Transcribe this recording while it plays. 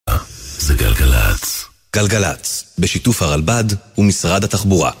גלגלצ. גלגלצ, בשיתוף הרלב"ד ומשרד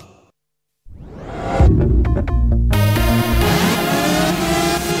התחבורה.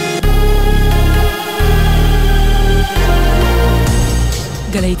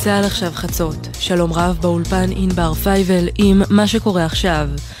 גלי צהל עכשיו חצות. שלום רב באולפן ענבר פייבל עם מה שקורה עכשיו.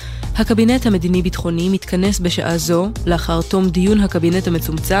 הקבינט המדיני-ביטחוני מתכנס בשעה זו, לאחר תום דיון הקבינט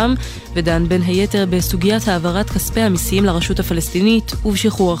המצומצם, ודן בין היתר בסוגיית העברת כספי המיסים לרשות הפלסטינית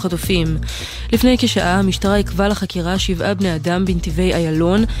ובשחרור החטופים. לפני כשעה המשטרה עקבה לחקירה 7 בני אדם בנתיבי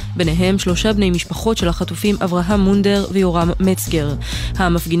איילון, ביניהם 3 בני משפחות של החטופים אברהם מונדר ויורם מצגר.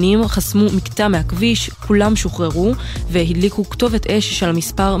 המפגינים חסמו מקטע מהכביש, כולם שוחררו, והדליקו כתובת אש של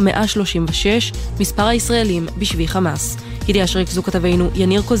המספר 136, מספר הישראלים בשבי חמאס. ידיעה שריכזו כתבינו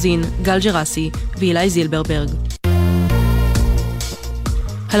יניר קוזין, גל ג'רסי ואילי זילברברג.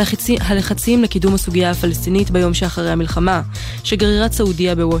 הלחצים לקידום הסוגיה הפלסטינית ביום שאחרי המלחמה. שגרירת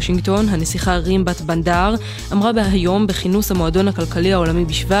סעודיה בוושינגטון, הנסיכה רים בת בנדר, אמרה בהיום בכינוס המועדון הכלכלי העולמי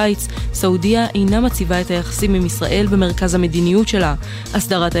בשוויץ, סעודיה אינה מציבה את היחסים עם ישראל במרכז המדיניות שלה.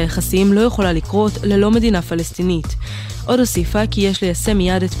 הסדרת היחסים לא יכולה לקרות ללא מדינה פלסטינית. עוד הוסיפה כי יש ליישם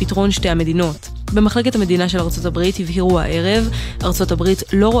מיד את פתרון שתי המדינות. במחלקת המדינה של ארצות הברית הבהירו הערב, ארצות הברית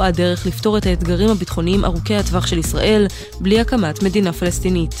לא רואה דרך לפתור את האתגרים הביטחוניים ארוכי הטווח של ישראל בלי הקמת מדינה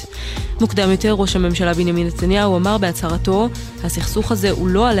פלסטינית. מוקדם יותר ראש הממשלה בנימין נתניהו אמר בהצהרתו, הסכסוך הזה הוא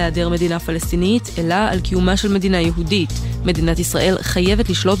לא על היעדר מדינה פלסטינית, אלא על קיומה של מדינה יהודית. מדינת ישראל חייבת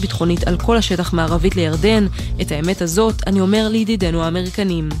לשלוט ביטחונית על כל השטח מערבית לירדן. את האמת הזאת אני אומר לידידינו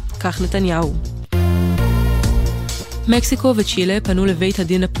האמריקנים. כך נתניהו. מקסיקו וצ'ילה פנו לבית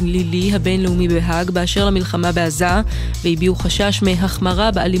הדין הפלילי הבינלאומי בהאג באשר למלחמה בעזה, והביעו חשש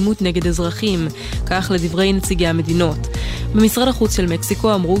מהחמרה באלימות נגד אזרחים, כך לדברי נציגי המדינות. במשרד החוץ של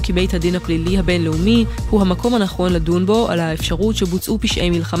מקסיקו אמרו כי בית הדין הפלילי הבינלאומי הוא המקום הנכון לדון בו על האפשרות שבוצעו פשעי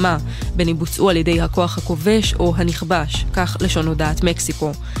מלחמה, בין אם בוצעו על ידי הכוח הכובש או הנכבש, כך לשון הודעת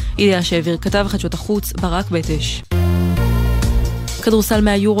מקסיקו. ידיעה שהעביר כתב חדשות החוץ ברק בטש. כדורסל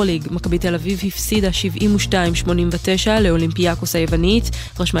מהיורוליג, מכבי תל אביב הפסידה 72-89 לאולימפיאקוס היוונית,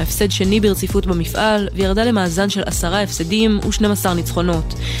 רשמה הפסד שני ברציפות במפעל, וירדה למאזן של 10 הפסדים ו12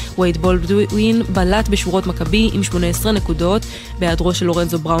 ניצחונות. וייד בולדווין בלט בשורות מכבי עם 18 נקודות, בהיעדרו של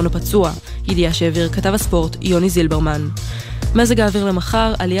לורנזו בראון הפצוע. ידיעה שהעביר כתב הספורט יוני זילברמן. מזג האוויר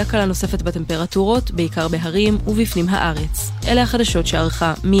למחר, עלייה קלה נוספת בטמפרטורות, בעיקר בהרים ובפנים הארץ. אלה החדשות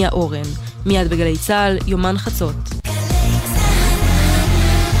שערכה מיה אורן. מיד בגלי צהל, יומן חצות.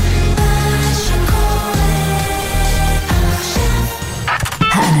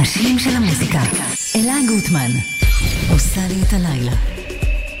 האנשים של המוזיקה. גוטמן עושה לי את הלילה.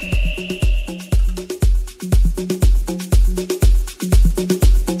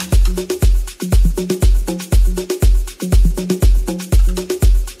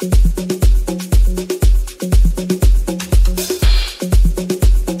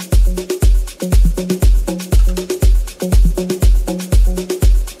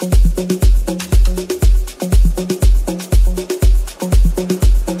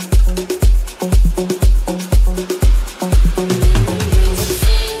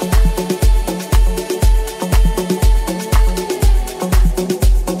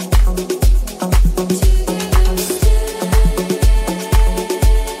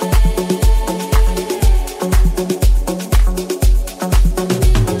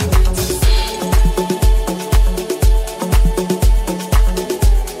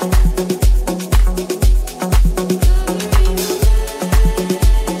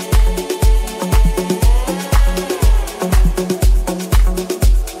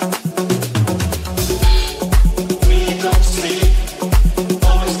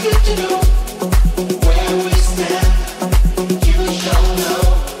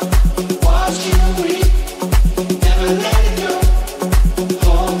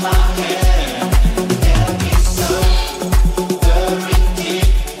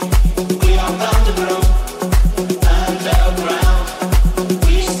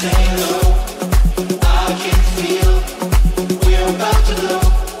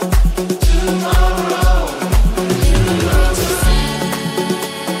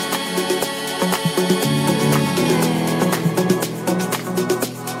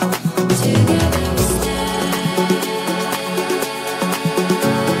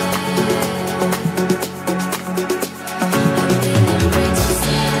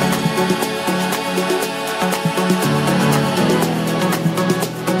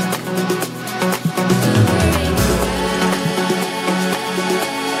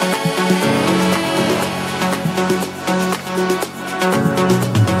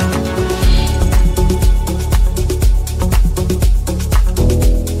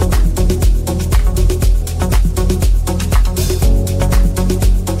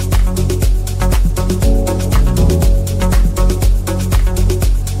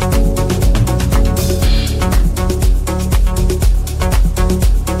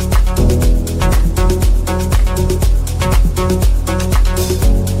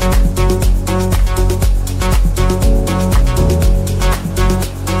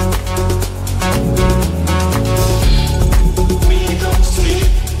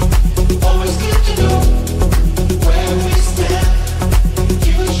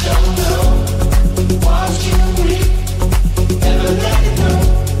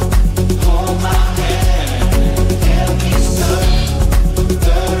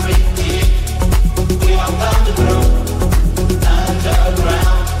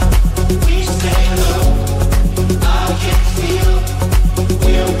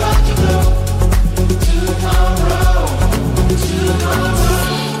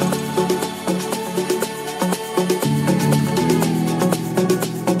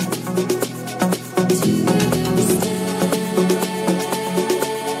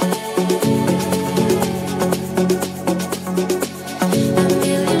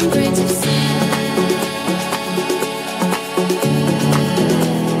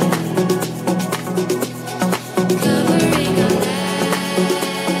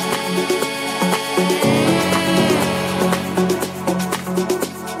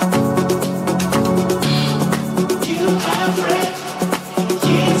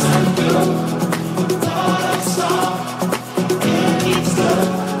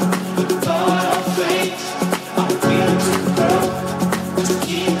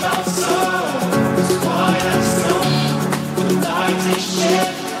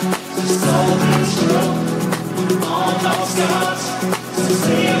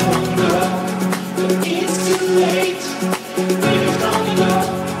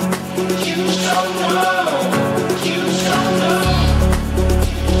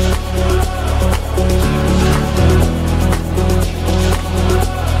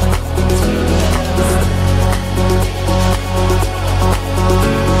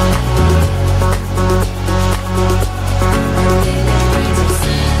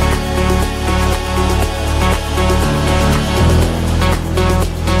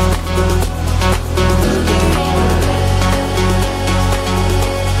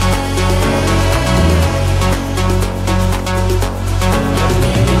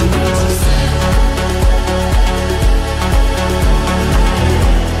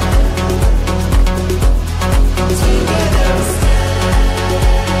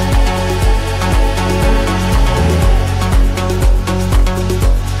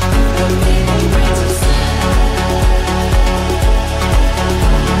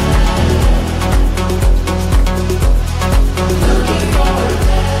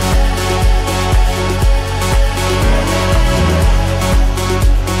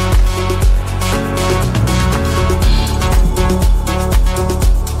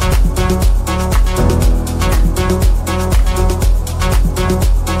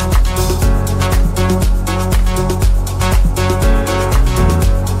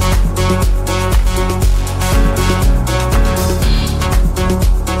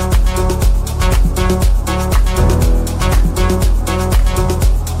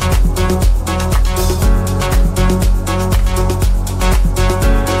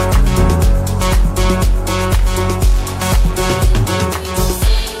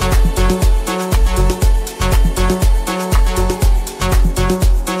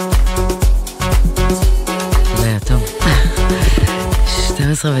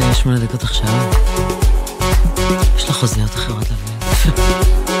 12:08 עכשיו. יש לך חוזיות אחרות להביא.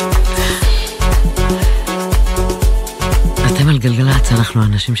 אתם על גלגלצ, אנחנו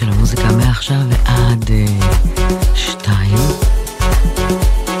האנשים של המוזיקה מעכשיו ועד 2.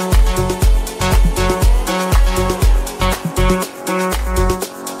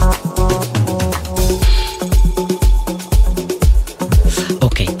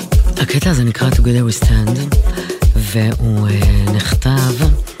 אוקיי, הקטע הזה נקרא Together We Stand, והוא נכתב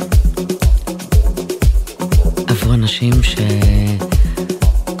עבור אנשים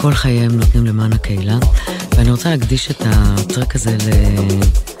שכל חייהם נותנים למען הקהילה, ואני רוצה להקדיש את הטרק הזה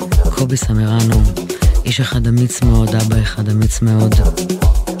לקובי סמרנו, איש אחד אמיץ מאוד, אבא אחד אמיץ מאוד.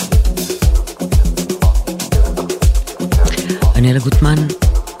 אני אלה גוטמן,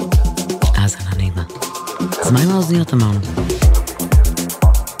 האזנה נעימה. אז מה עם האוזניות אמרנו?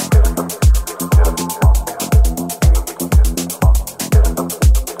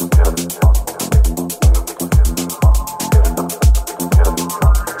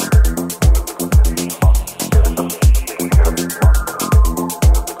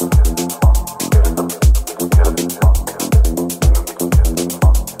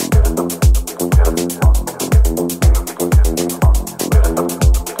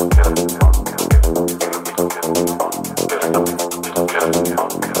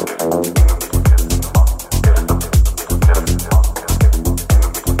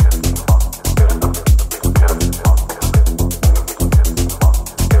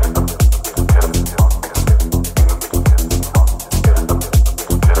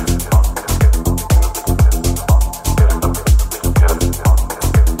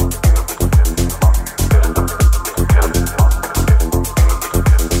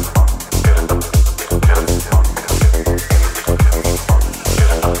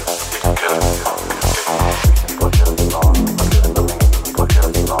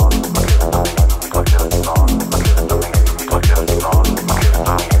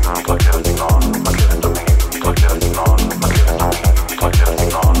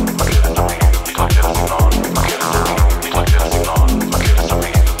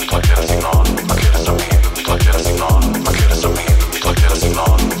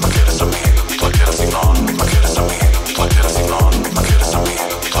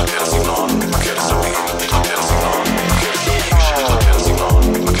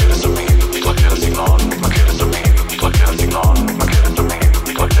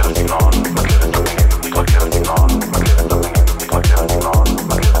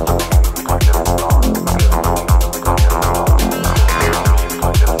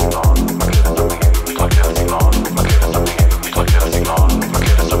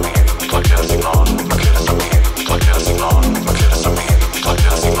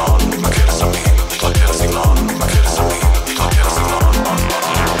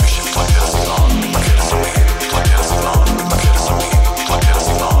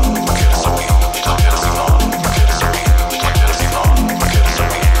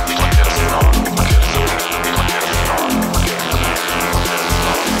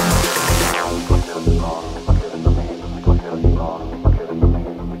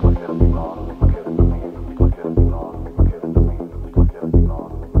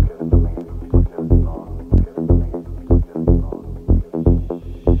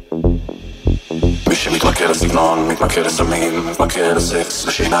 מתמכר לסמים, מתמכר לסקס,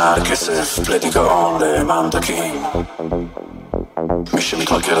 לשינה, לכסף, לדיכאון, לממתקים. מי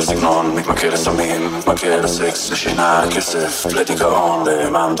שמתמכר לסגנון, מתמכר לסמים, מתמכר לסקס, לשינה, לכסף, לדיכאון,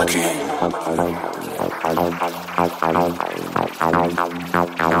 לממתקים.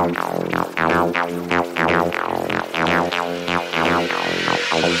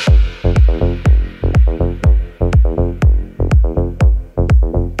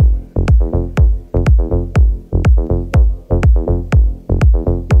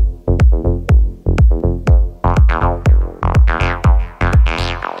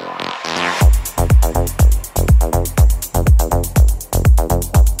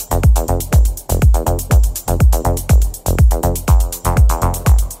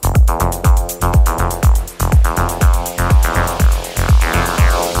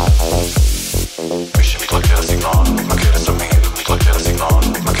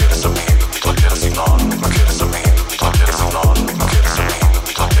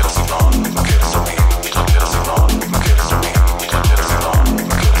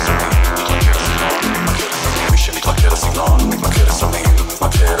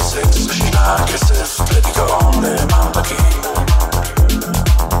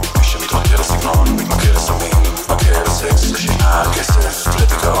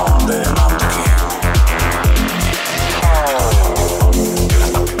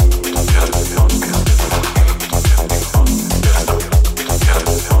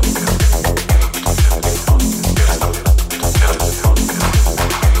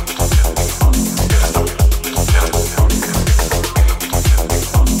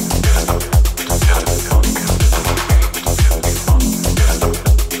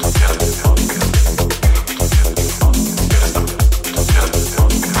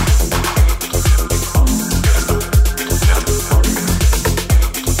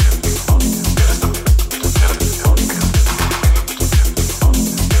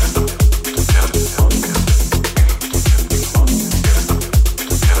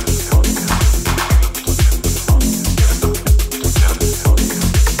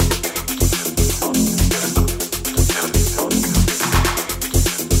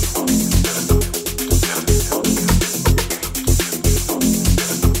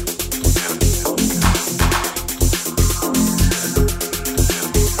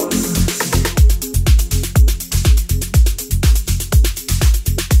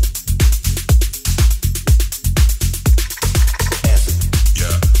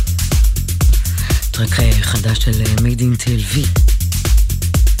 טרק חדש של Made in TLV.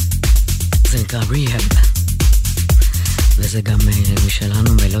 זה נקרא Rehab, וזה גם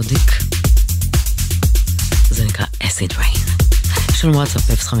משלנו מלודיק. זה נקרא Acid Rain. יש לנו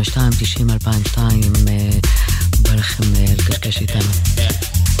וואטסאפ 052-90-2002, בא לכם לקשקש איתנו.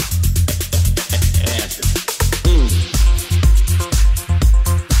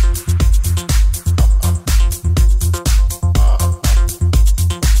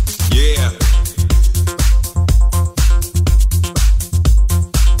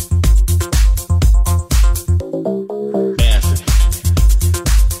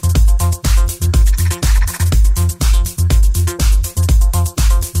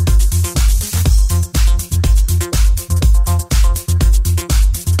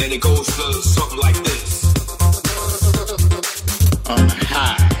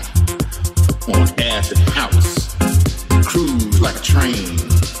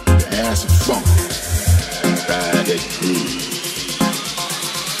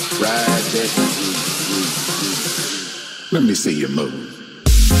 Let me see you move.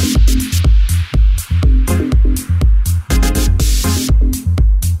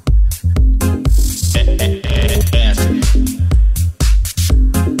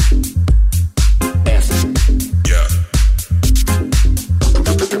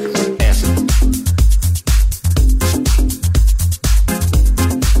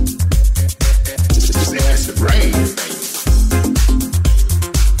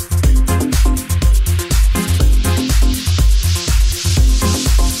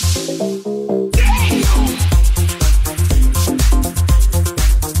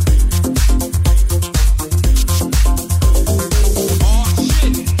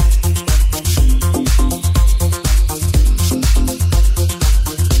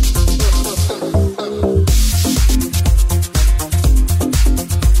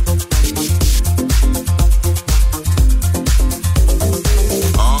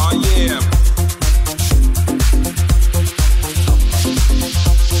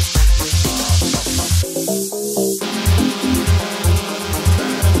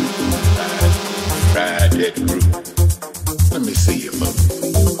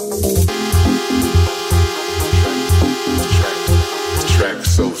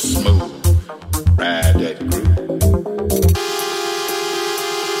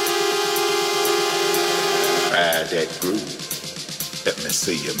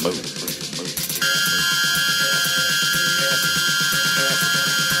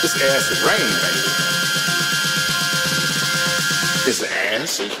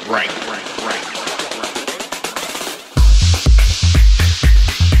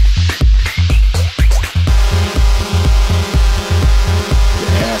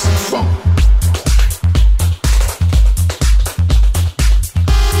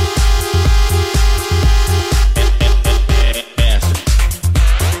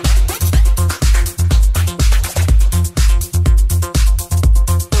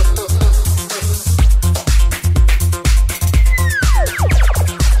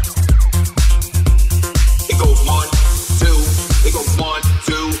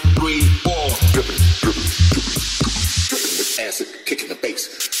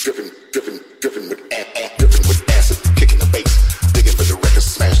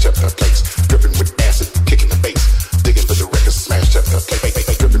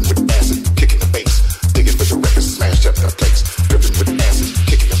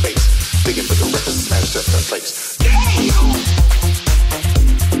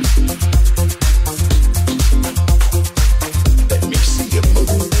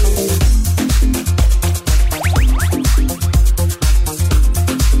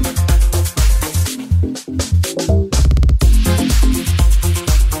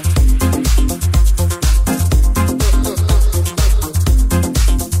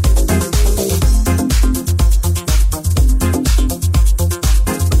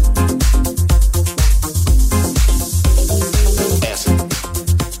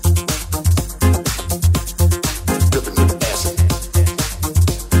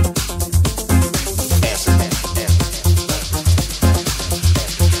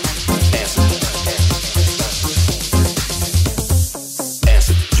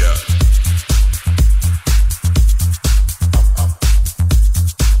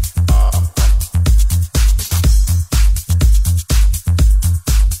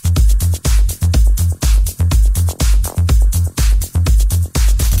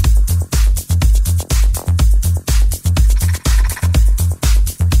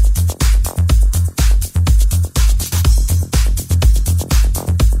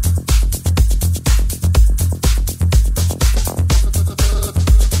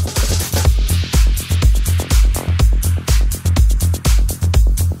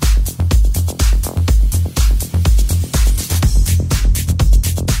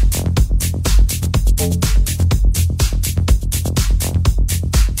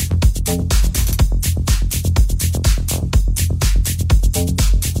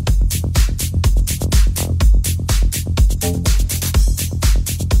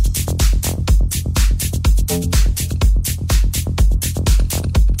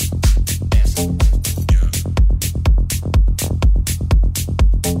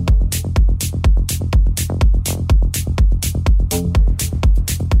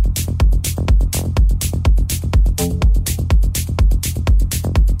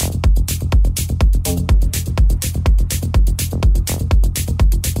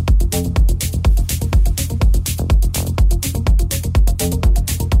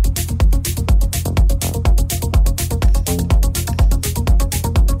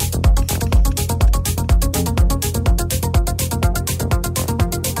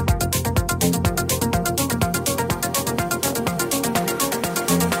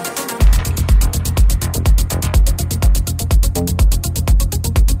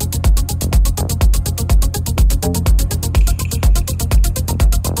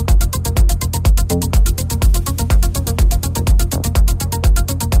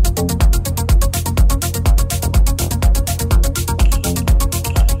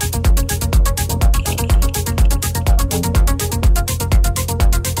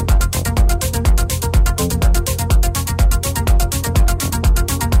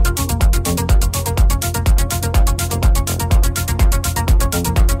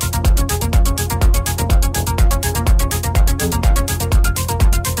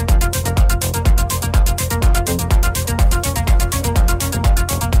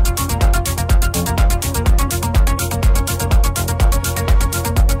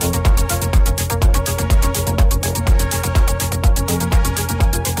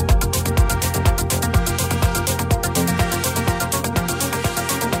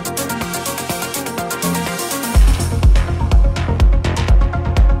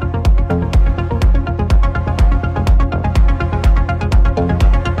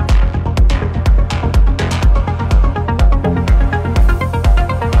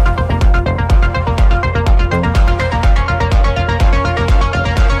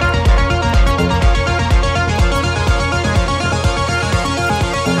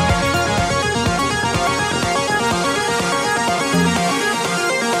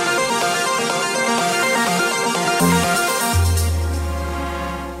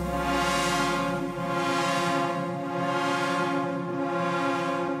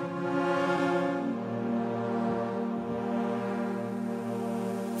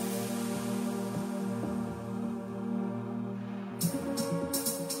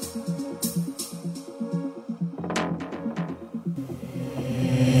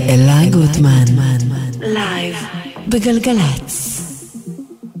 אלה גוטמן, לייב בגלגלץ.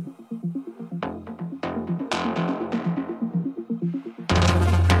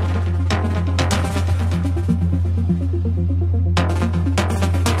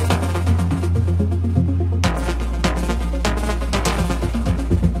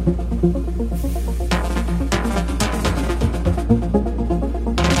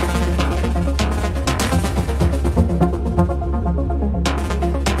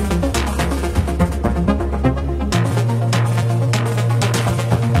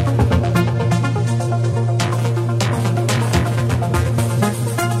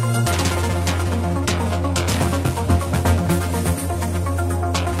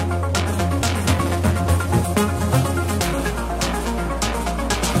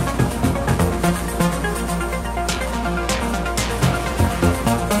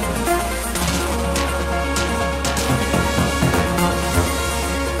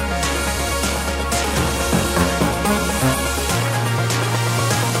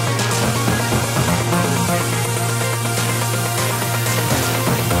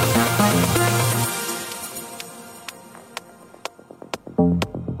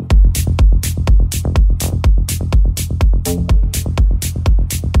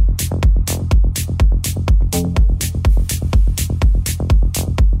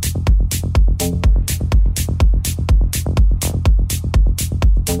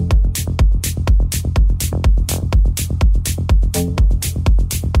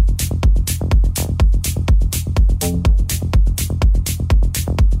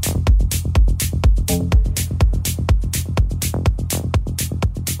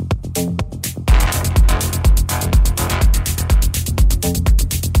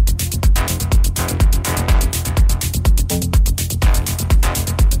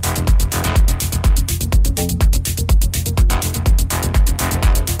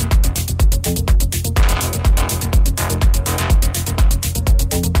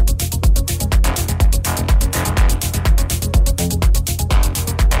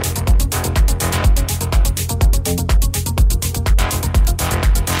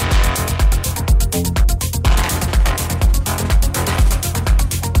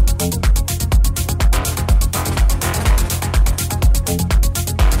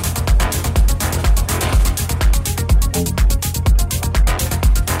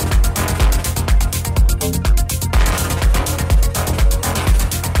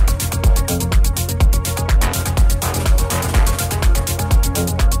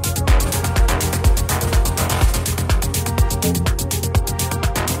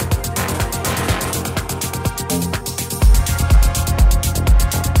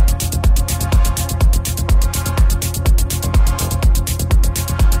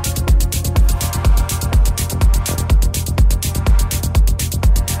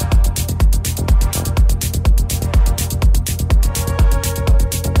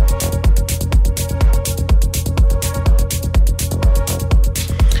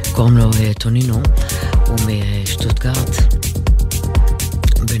 קוראים לו טונינו, הוא משטוטגרט,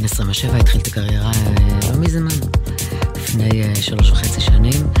 בן 27, התחיל את הקריירה לא מזמן, לפני 3.5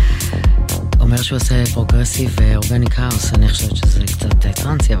 שנים. אומר שהוא עושה פרוגרסיב ואורבניק האוס, אני חושבת שזה קצת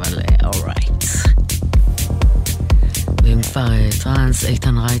טרנסי, אבל אורייט. ואם כבר טרנס,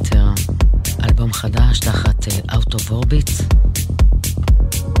 איתן רייטר, אלבום חדש תחת Out of Orbit.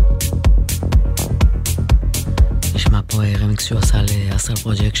 נשמע פה רמיקס שהוא עשה לאסטרל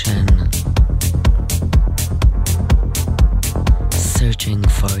פרוג'קשן, Searching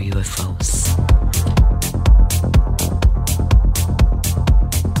for UFOs.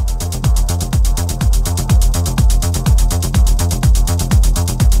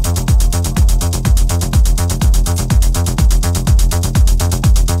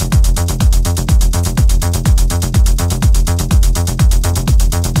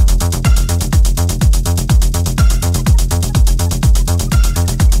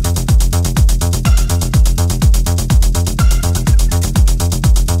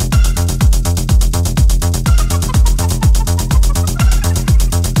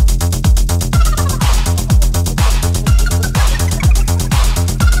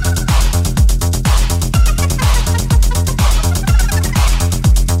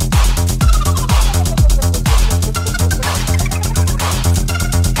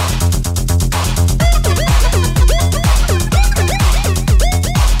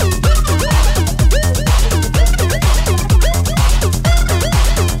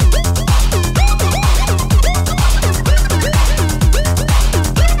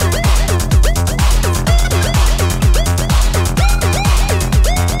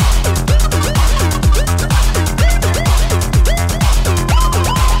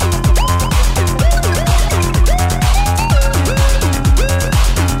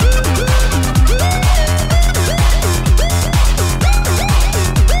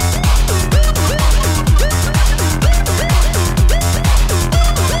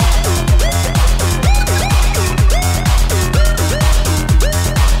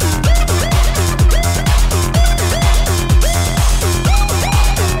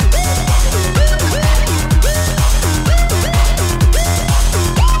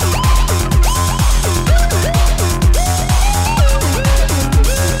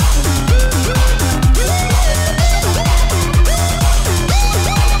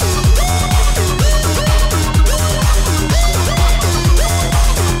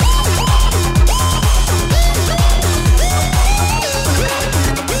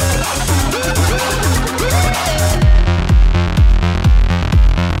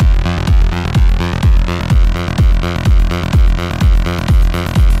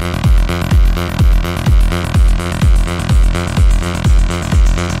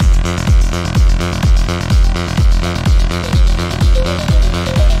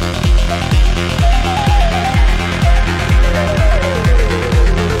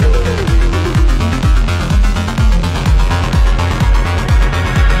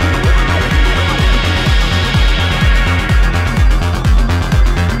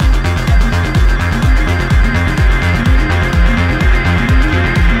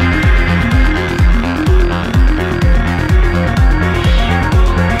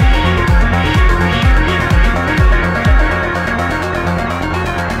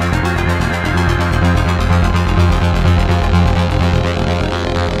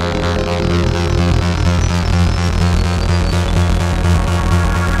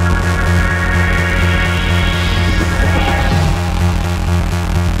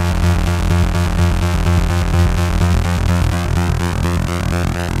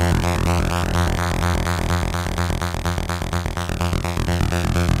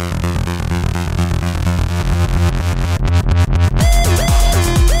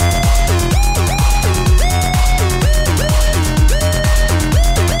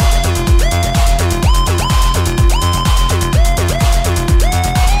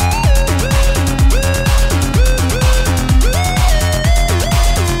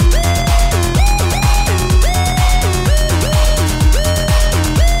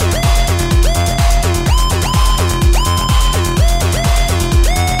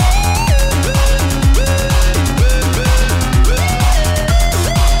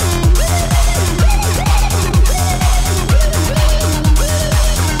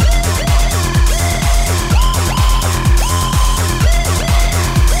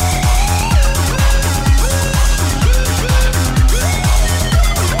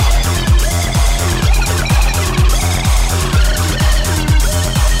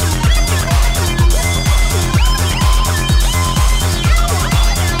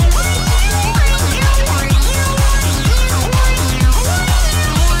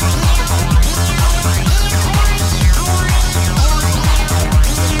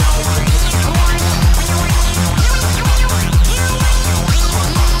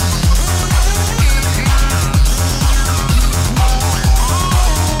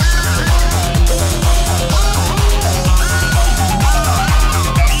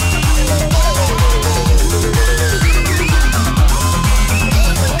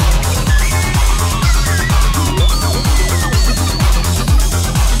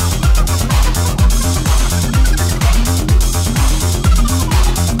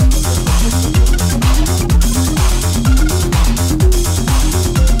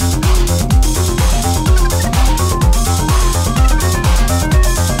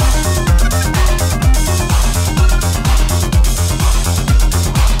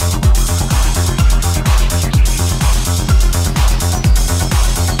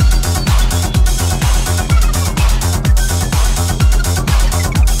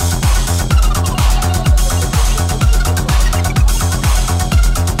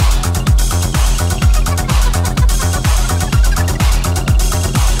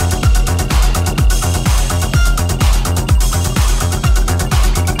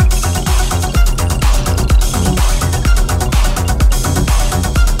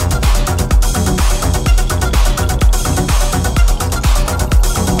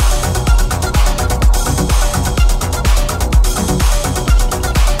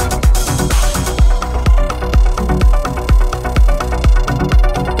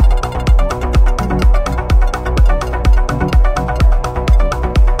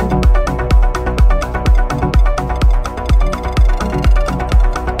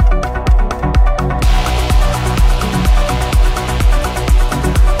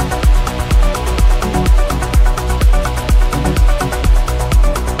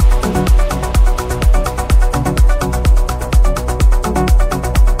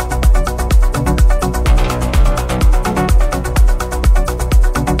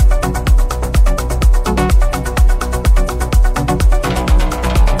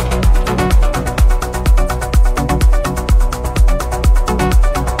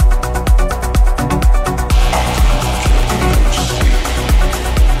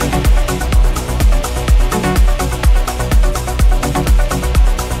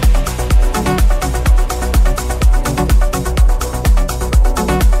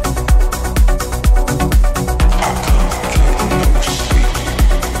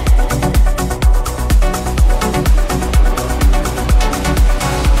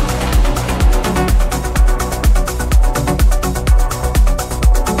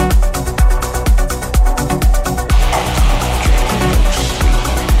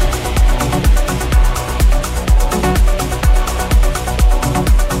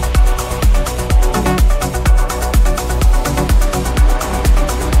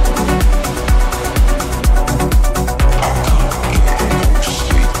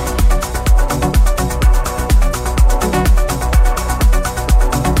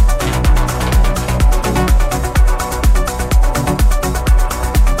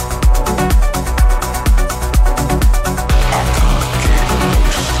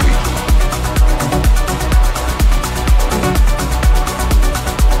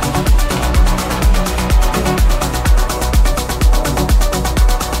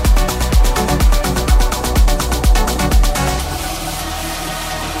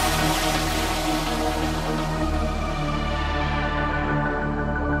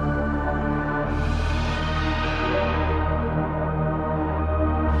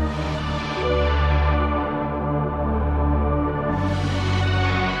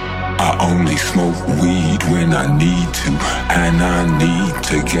 I only smoke weed when I need to, and I need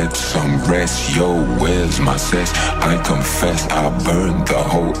to get some rest. Yo, where's my cess? I confess I burned the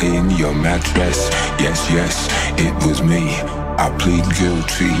hole in your mattress. Yes, yes, it was me. I plead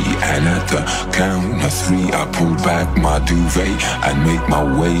guilty, and at the count of 3 I pull back my duvet and make my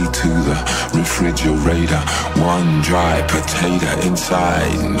way to the refrigerator. One dry potato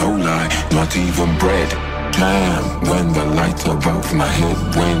inside, no lie, not even bread. Damn, when the light above my head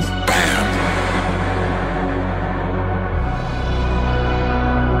went bam.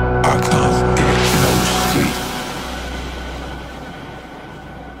 I can't get no sleep.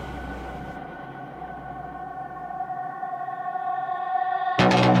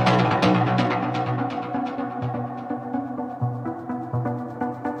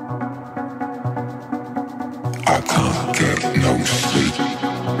 I can't get no sleep.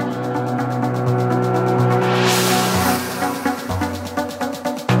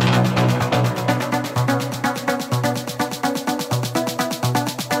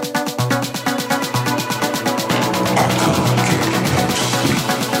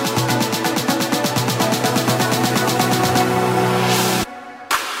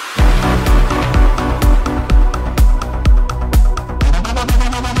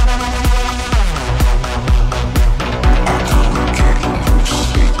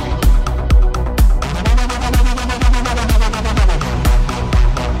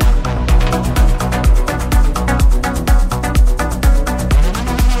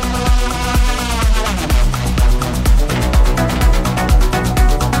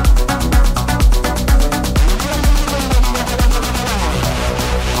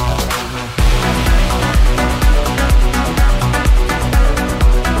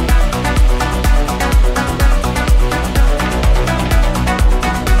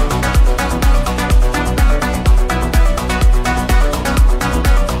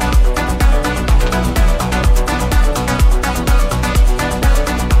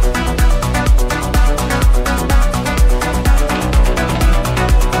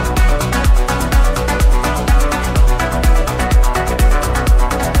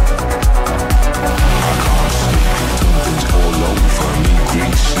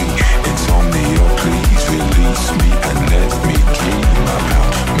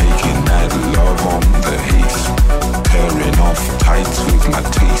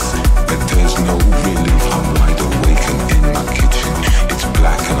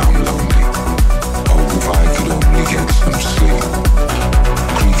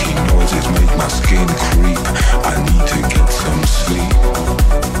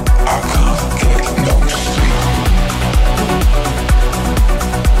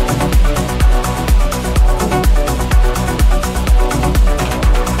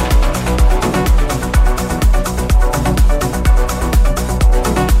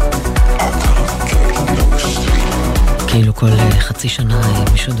 חצי שנה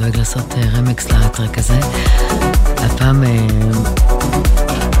מישהו דואג לעשות רמקס לטרק הזה. הפעם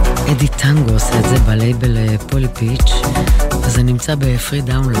אדי טנגו עושה את זה בלייבל פולי פיץ', וזה נמצא בפרי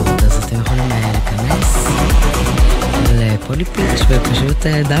דאונלוד, אז אתם יכולים להיכנס לפולי פיץ' ופשוט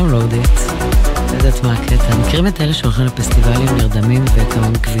דאונלוד את. לא יודעת מה הקטע. מכירים את אלה שהולכים לפסטיבלים נרדמים וכמה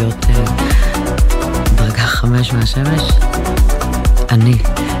מקביעות דרגה 5 מהשמש? אני,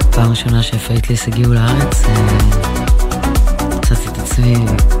 פעם ראשונה שפייטליס הגיעו לארץ, את עצמי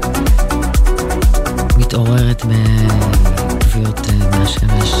מתעוררת בקביעות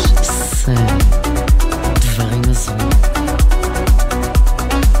מהשמש, דברים הזויים.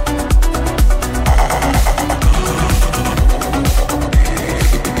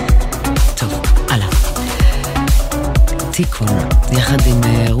 טוב, הלאה. תיקון, יחד עם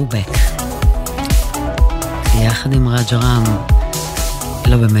רובק, יחד עם רג'רם,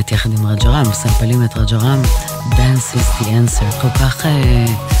 לא באמת יחד עם רג'רם, סמפלים את רג'רם, Dance is the answer. כל כך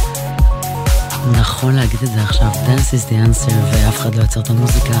נכון להגיד את זה עכשיו, Dance is the answer, ואף אחד לא יוצר את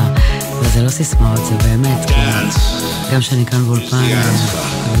המוזיקה, וזה לא סיסמאות, זה באמת, כי גם שאני כאן באולפן,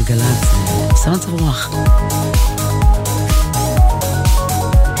 גלגלצ, זה עושה מצב רוח.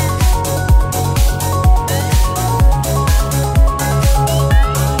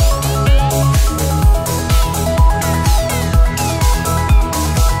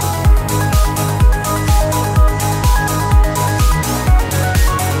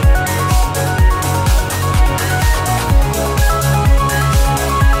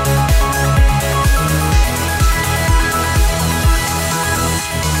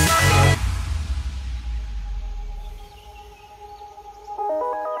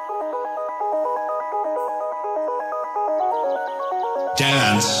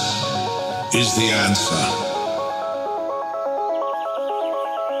 Dance is the answer.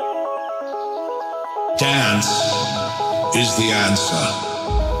 Dance is the answer.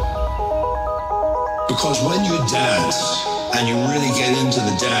 Because when you dance and you really get into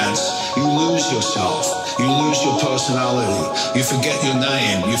the dance, you lose yourself, you lose your personality, you forget your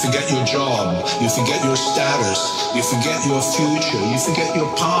name, you forget your job, you forget your status, you forget your future, you forget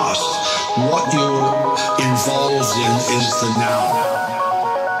your past. What you're involved in is the now.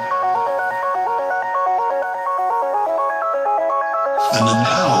 And the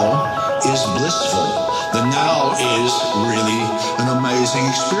now is blissful. The now is really an amazing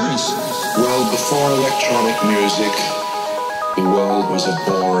experience. Well, before electronic music, the world was a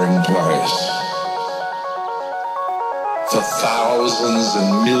boring place. For thousands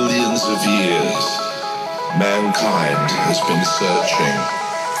and millions of years, mankind has been searching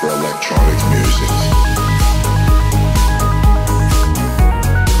for electronic music.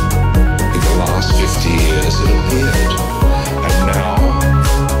 In the last 50 years it appeared, and now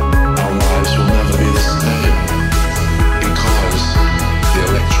our lives will never be the same, because the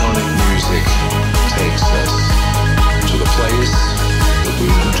electronic music takes us to the place that we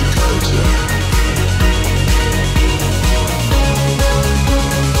want to go to.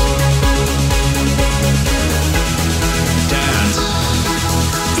 Dance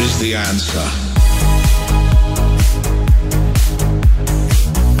is the answer.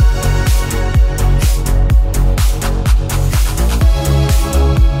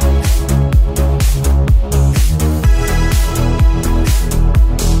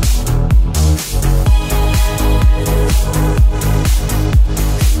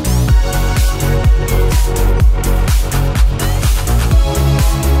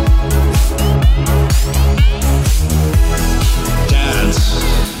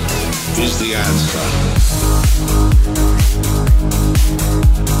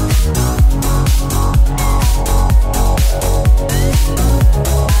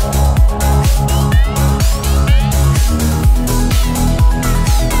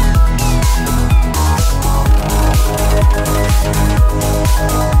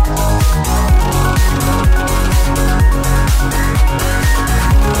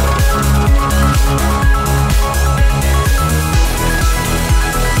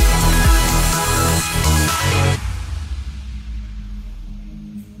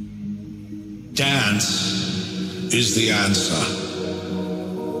 Is the answer.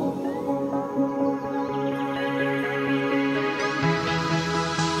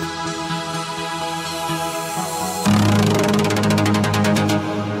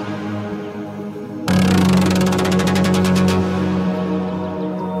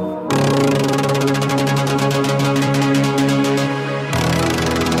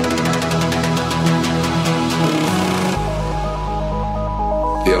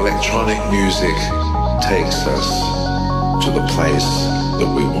 The electronic music takes us to the place that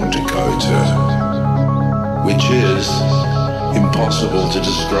we want to go to, which is impossible to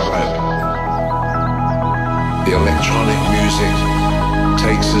describe. The electronic music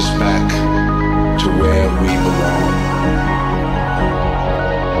takes us back to where we belong,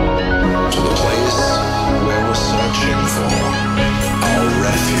 to the place where we're searching for our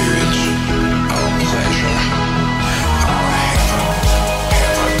refuge, our pleasure, our heaven,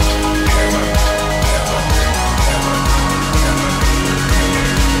 heaven, heaven.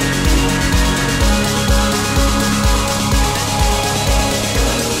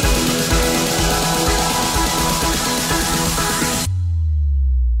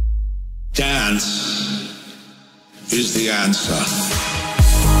 Dance is the answer.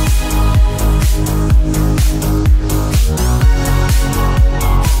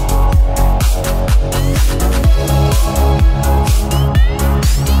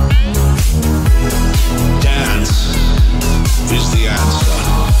 Dance is the answer.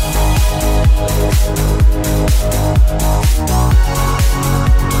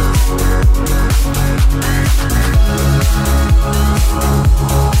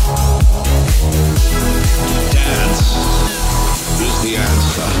 Dance is the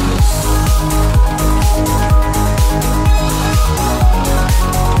answer.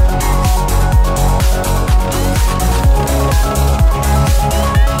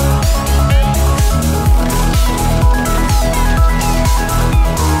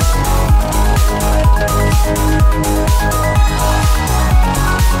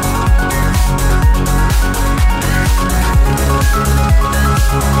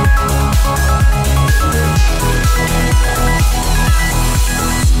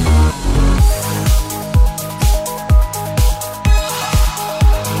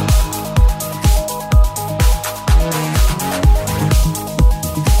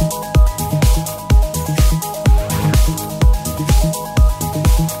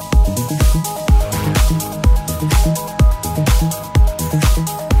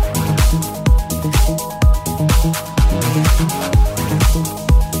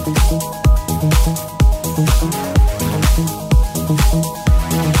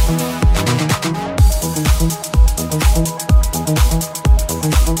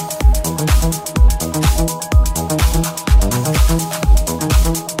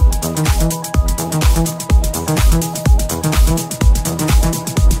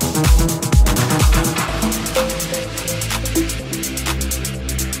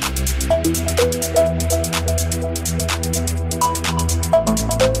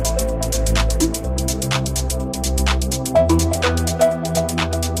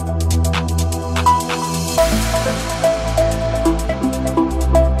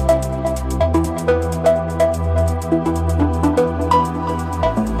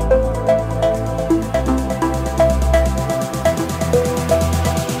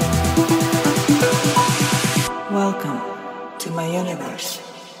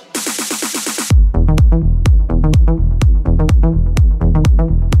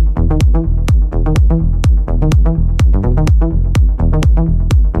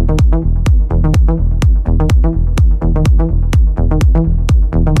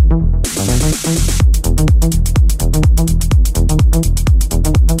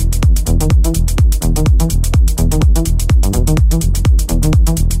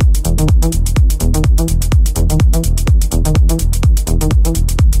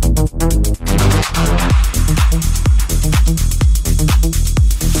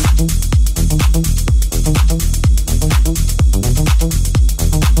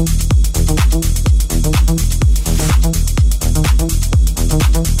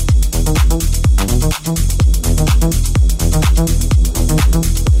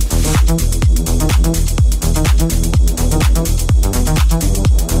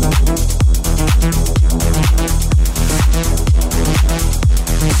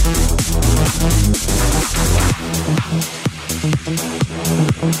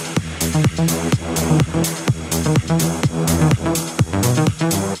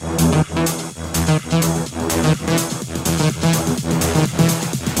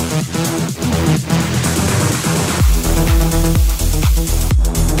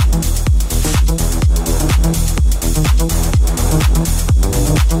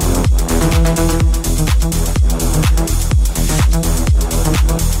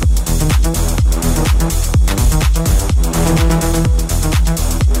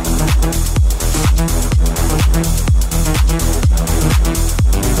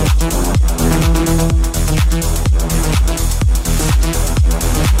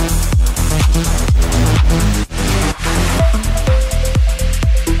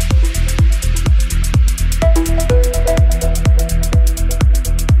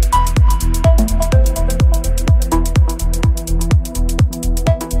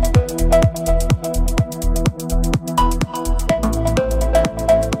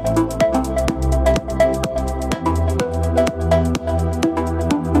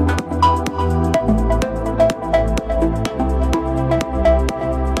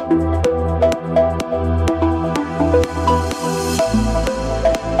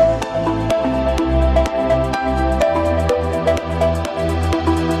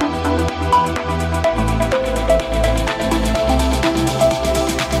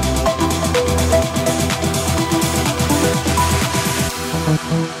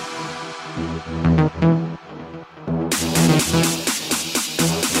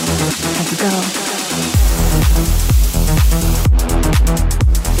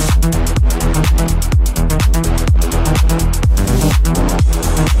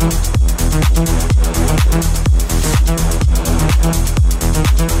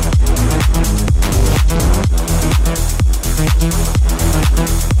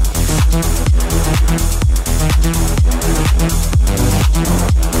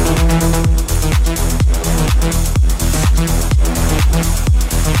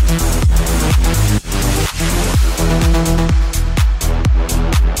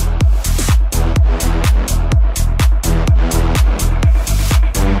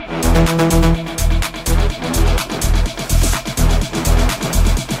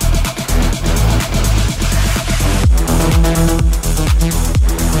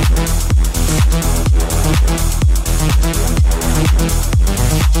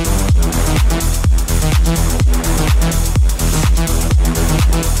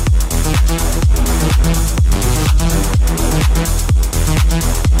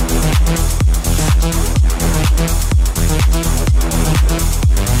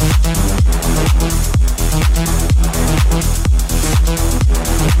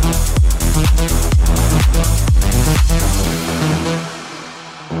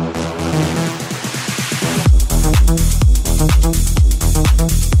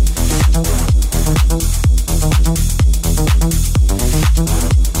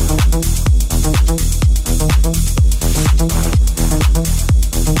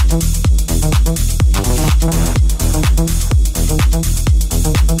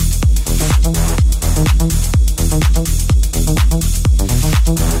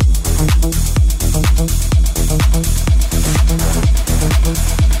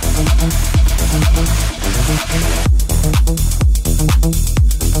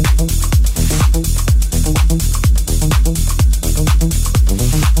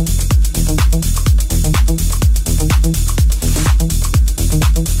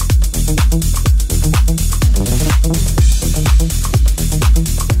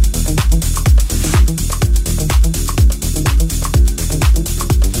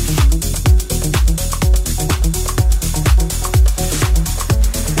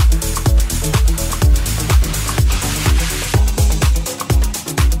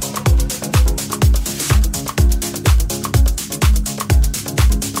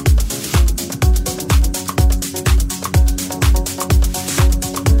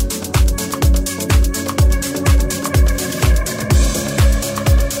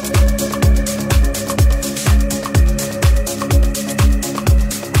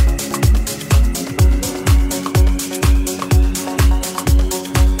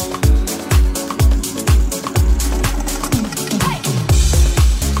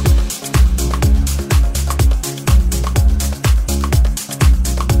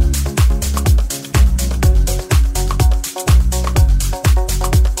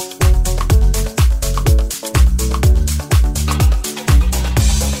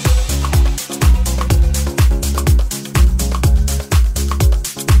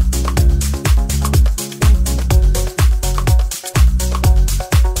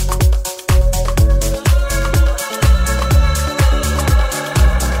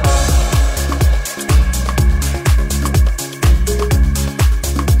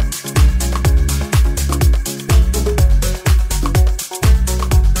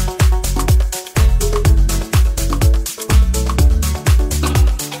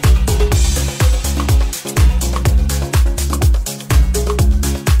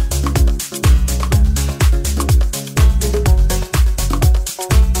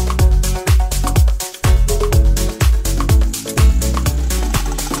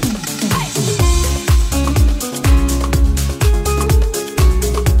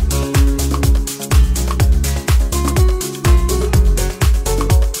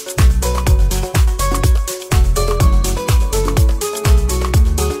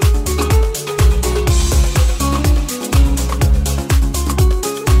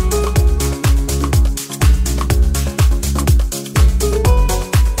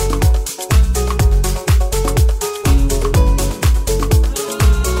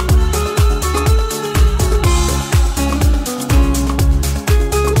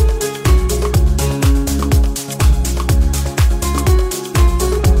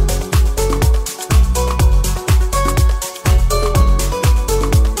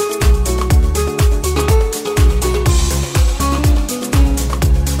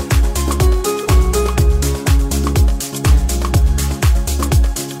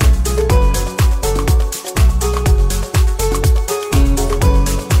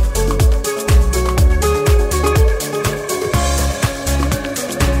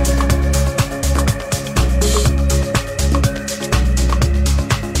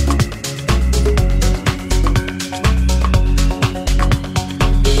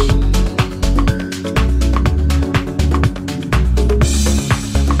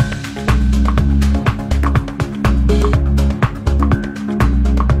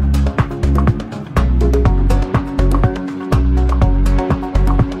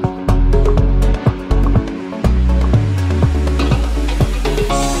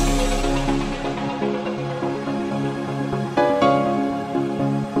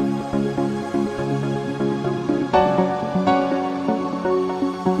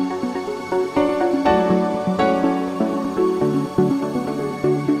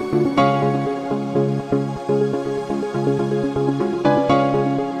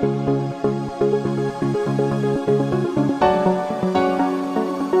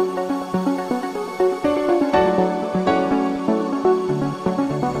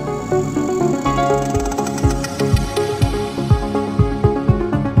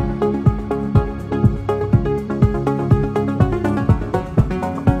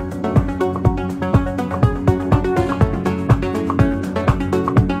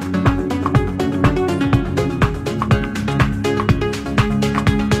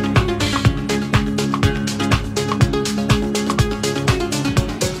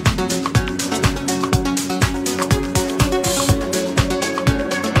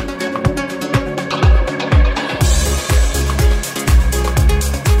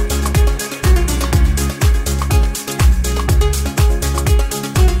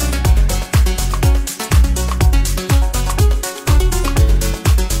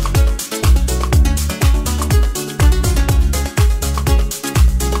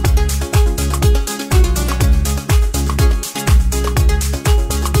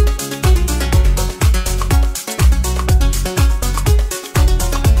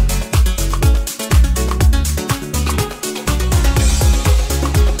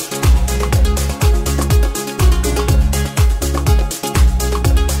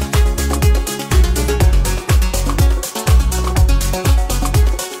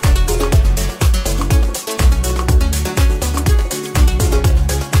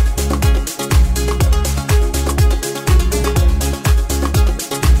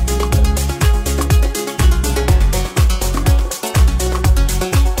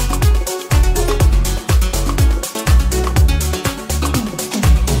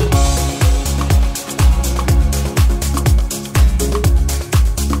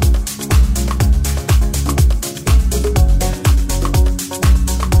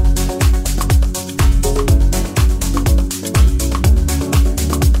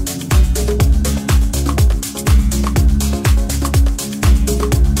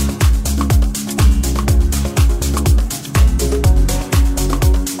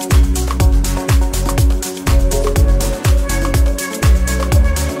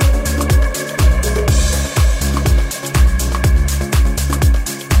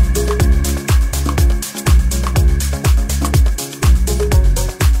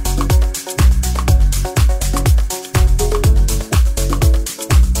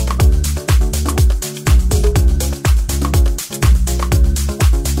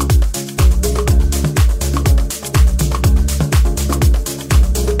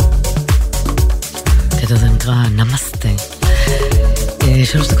 נמסטה.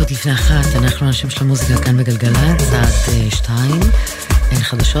 3 דקות לפני 1, אנחנו אנשים של המוזיקה כאן בגלגלת, עד 2, אין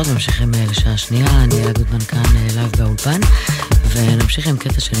חדשות, ממשיכים לשעה שנייה, אני אלה גוטמן כאן לייב באולפן, ונמשיך עם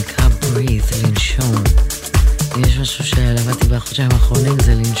קטע שנקרא breathe, לנשום. יש משהו שלמדתי בחודשיים האחרונים,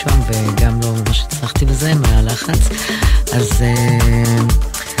 זה לנשום, וגם לא ממש הצלחתי בזה, מהלחץ. אז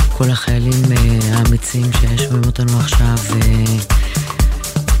כל החיילים האמיצים ששומעים אותנו עכשיו,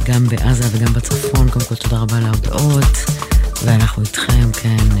 גם בעזה וגם בצפון, קודם כל תודה רבה להודעות, ואנחנו איתכם,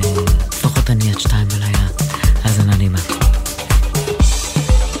 כן, לפחות אני עד 2 בלילה, אז אני נעימה.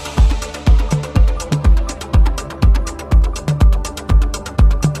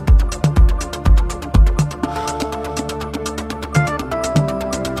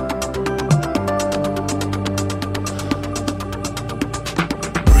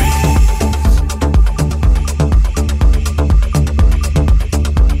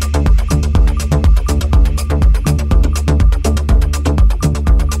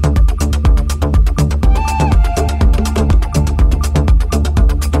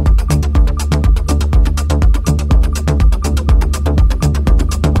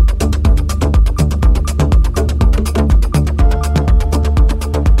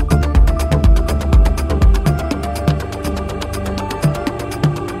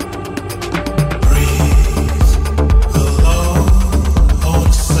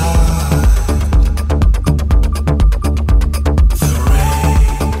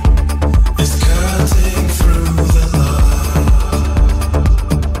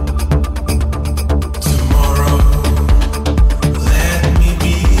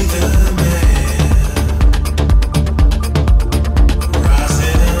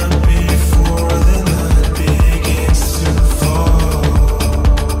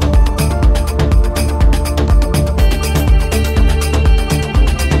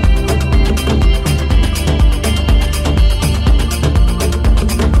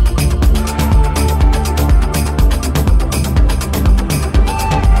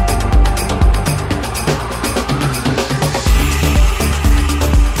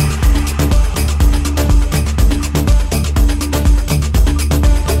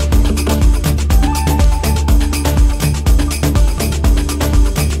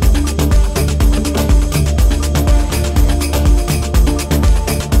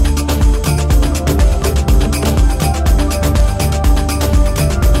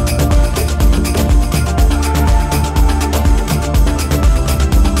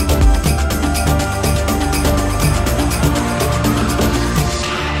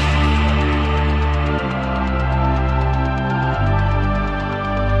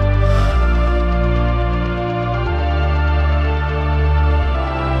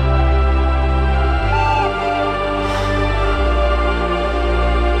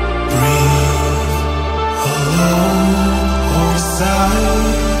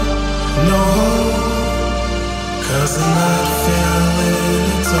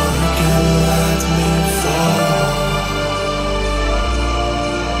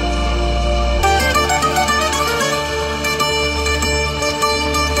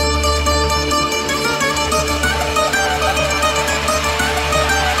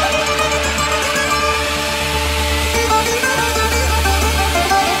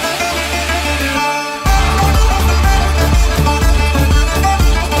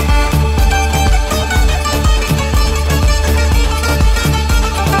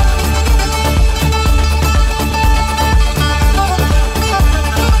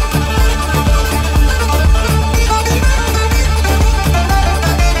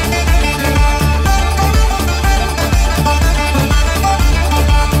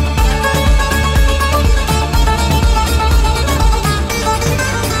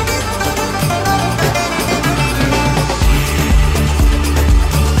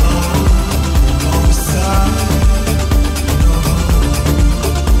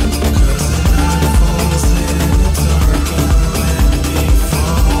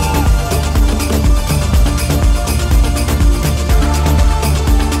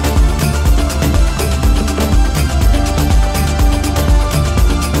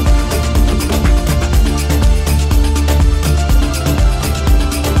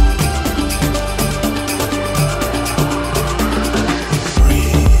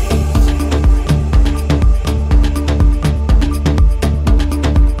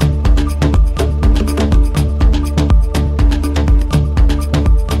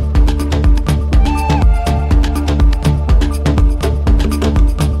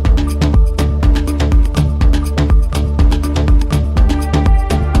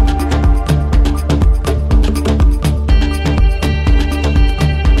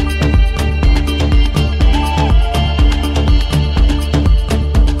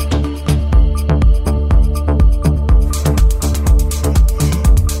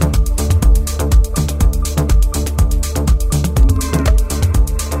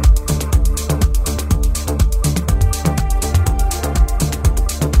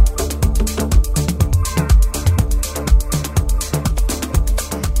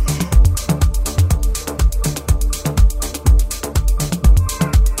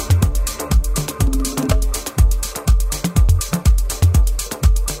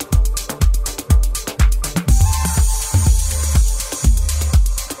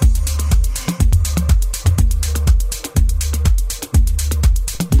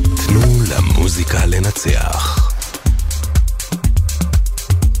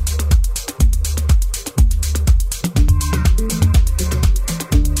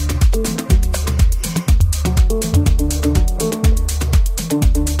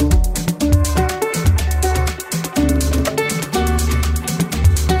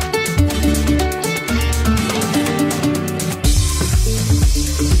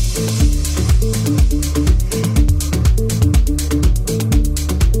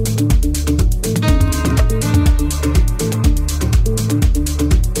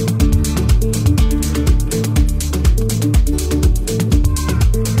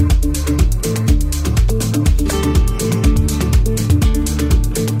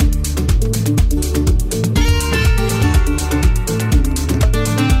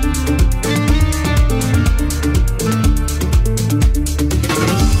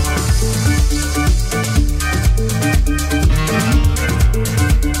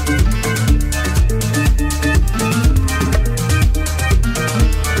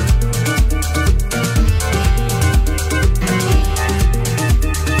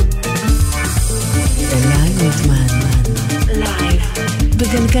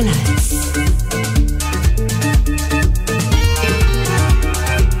 גלגלצ.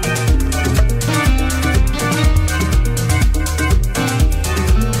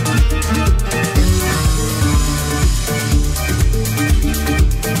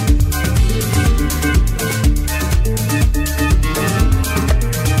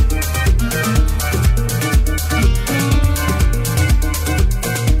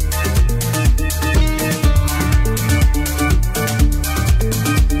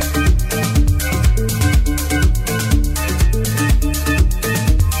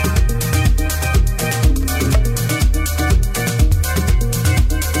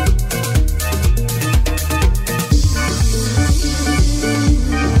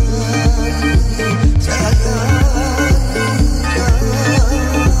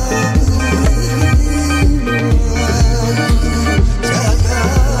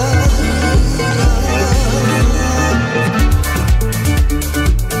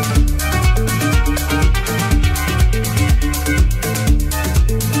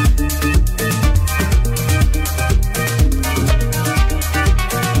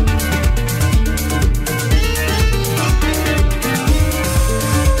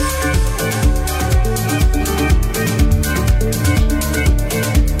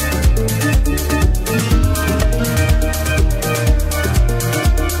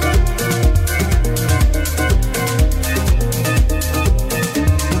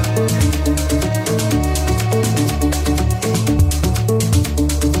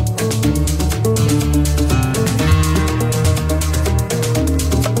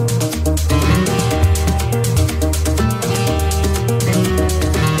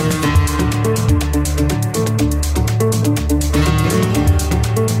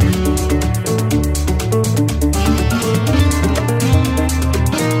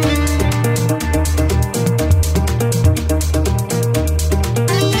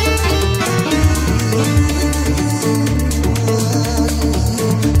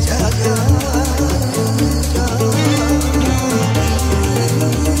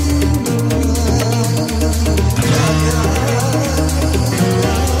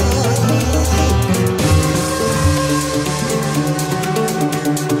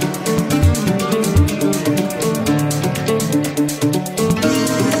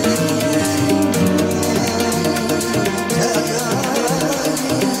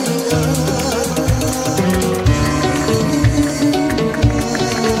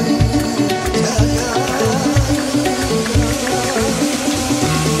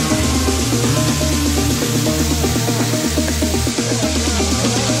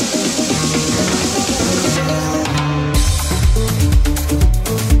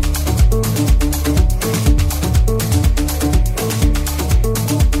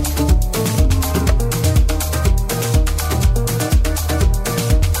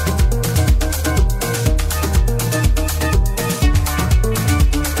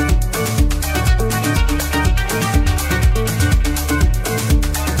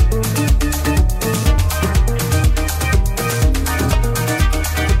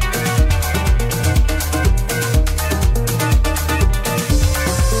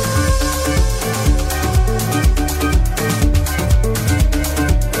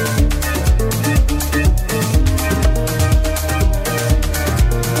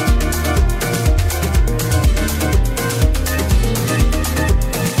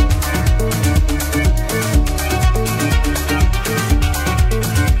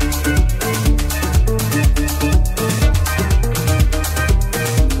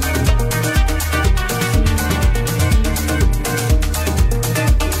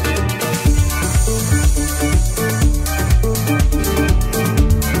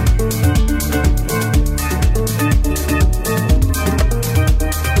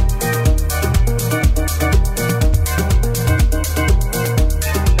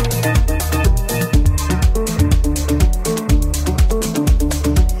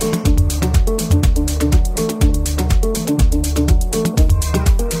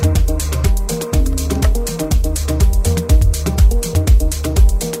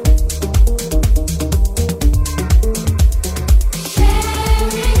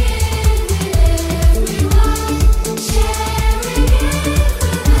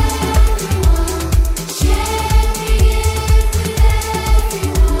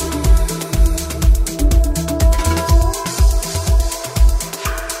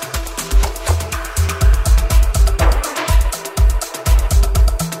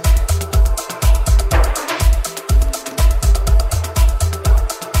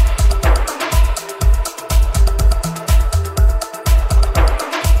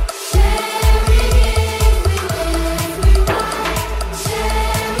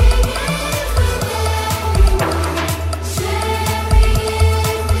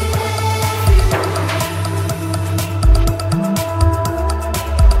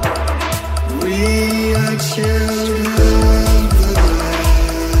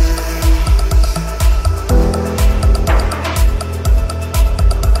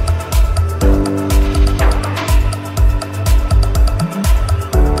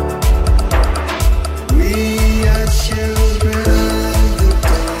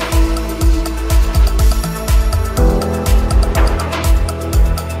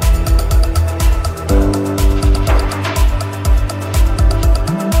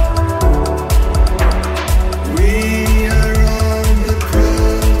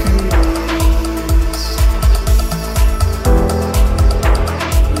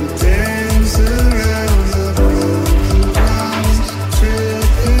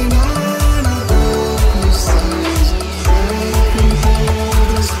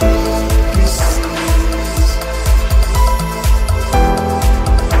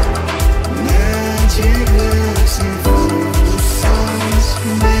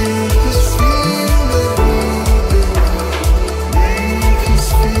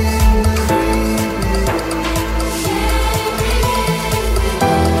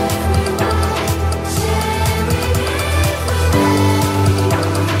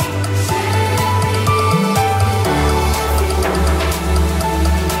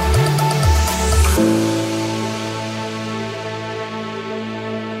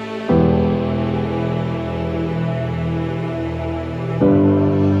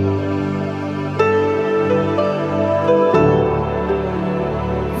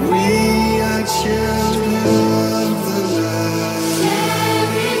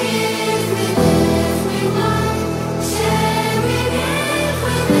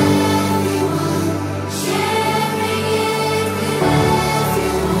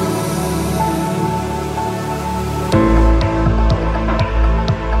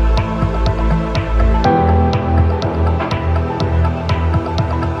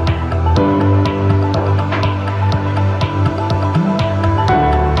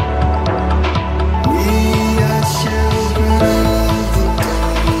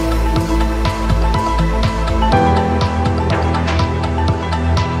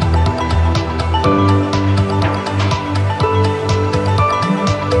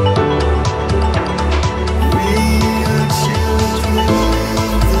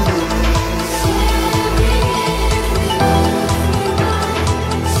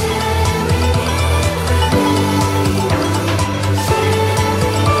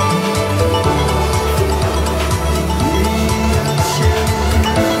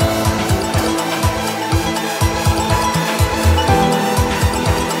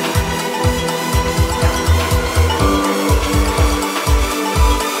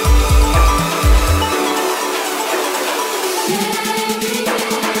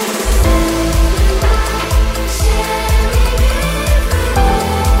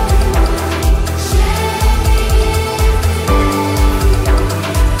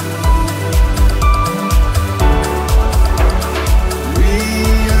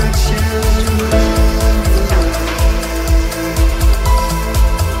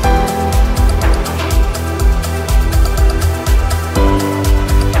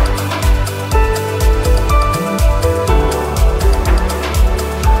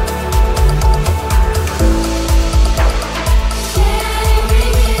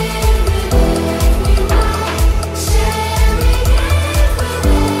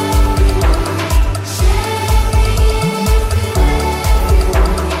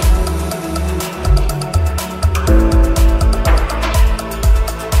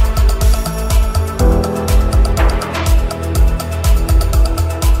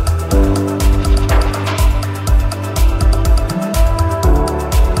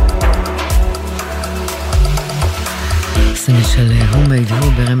 של הומייד,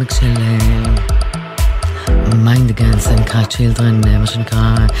 הוא ברמק של מיינד גן, זה נקרא צ'ילדרן, מה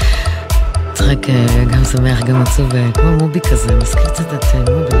שנקרא צחק גם שמח, גם עצוב, כמו מובי כזה, מזכיר קצת את מובי,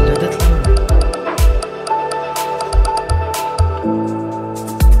 לא יודעת למה.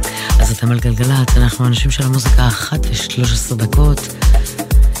 אז אתם על גלגלת, אנחנו אנשים של המוזיקה 1:13.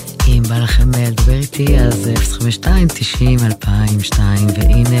 אם בא לכם לדבר איתי, אז 052-90-2002,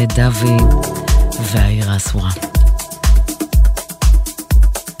 והנה דוד והעיר האסורה.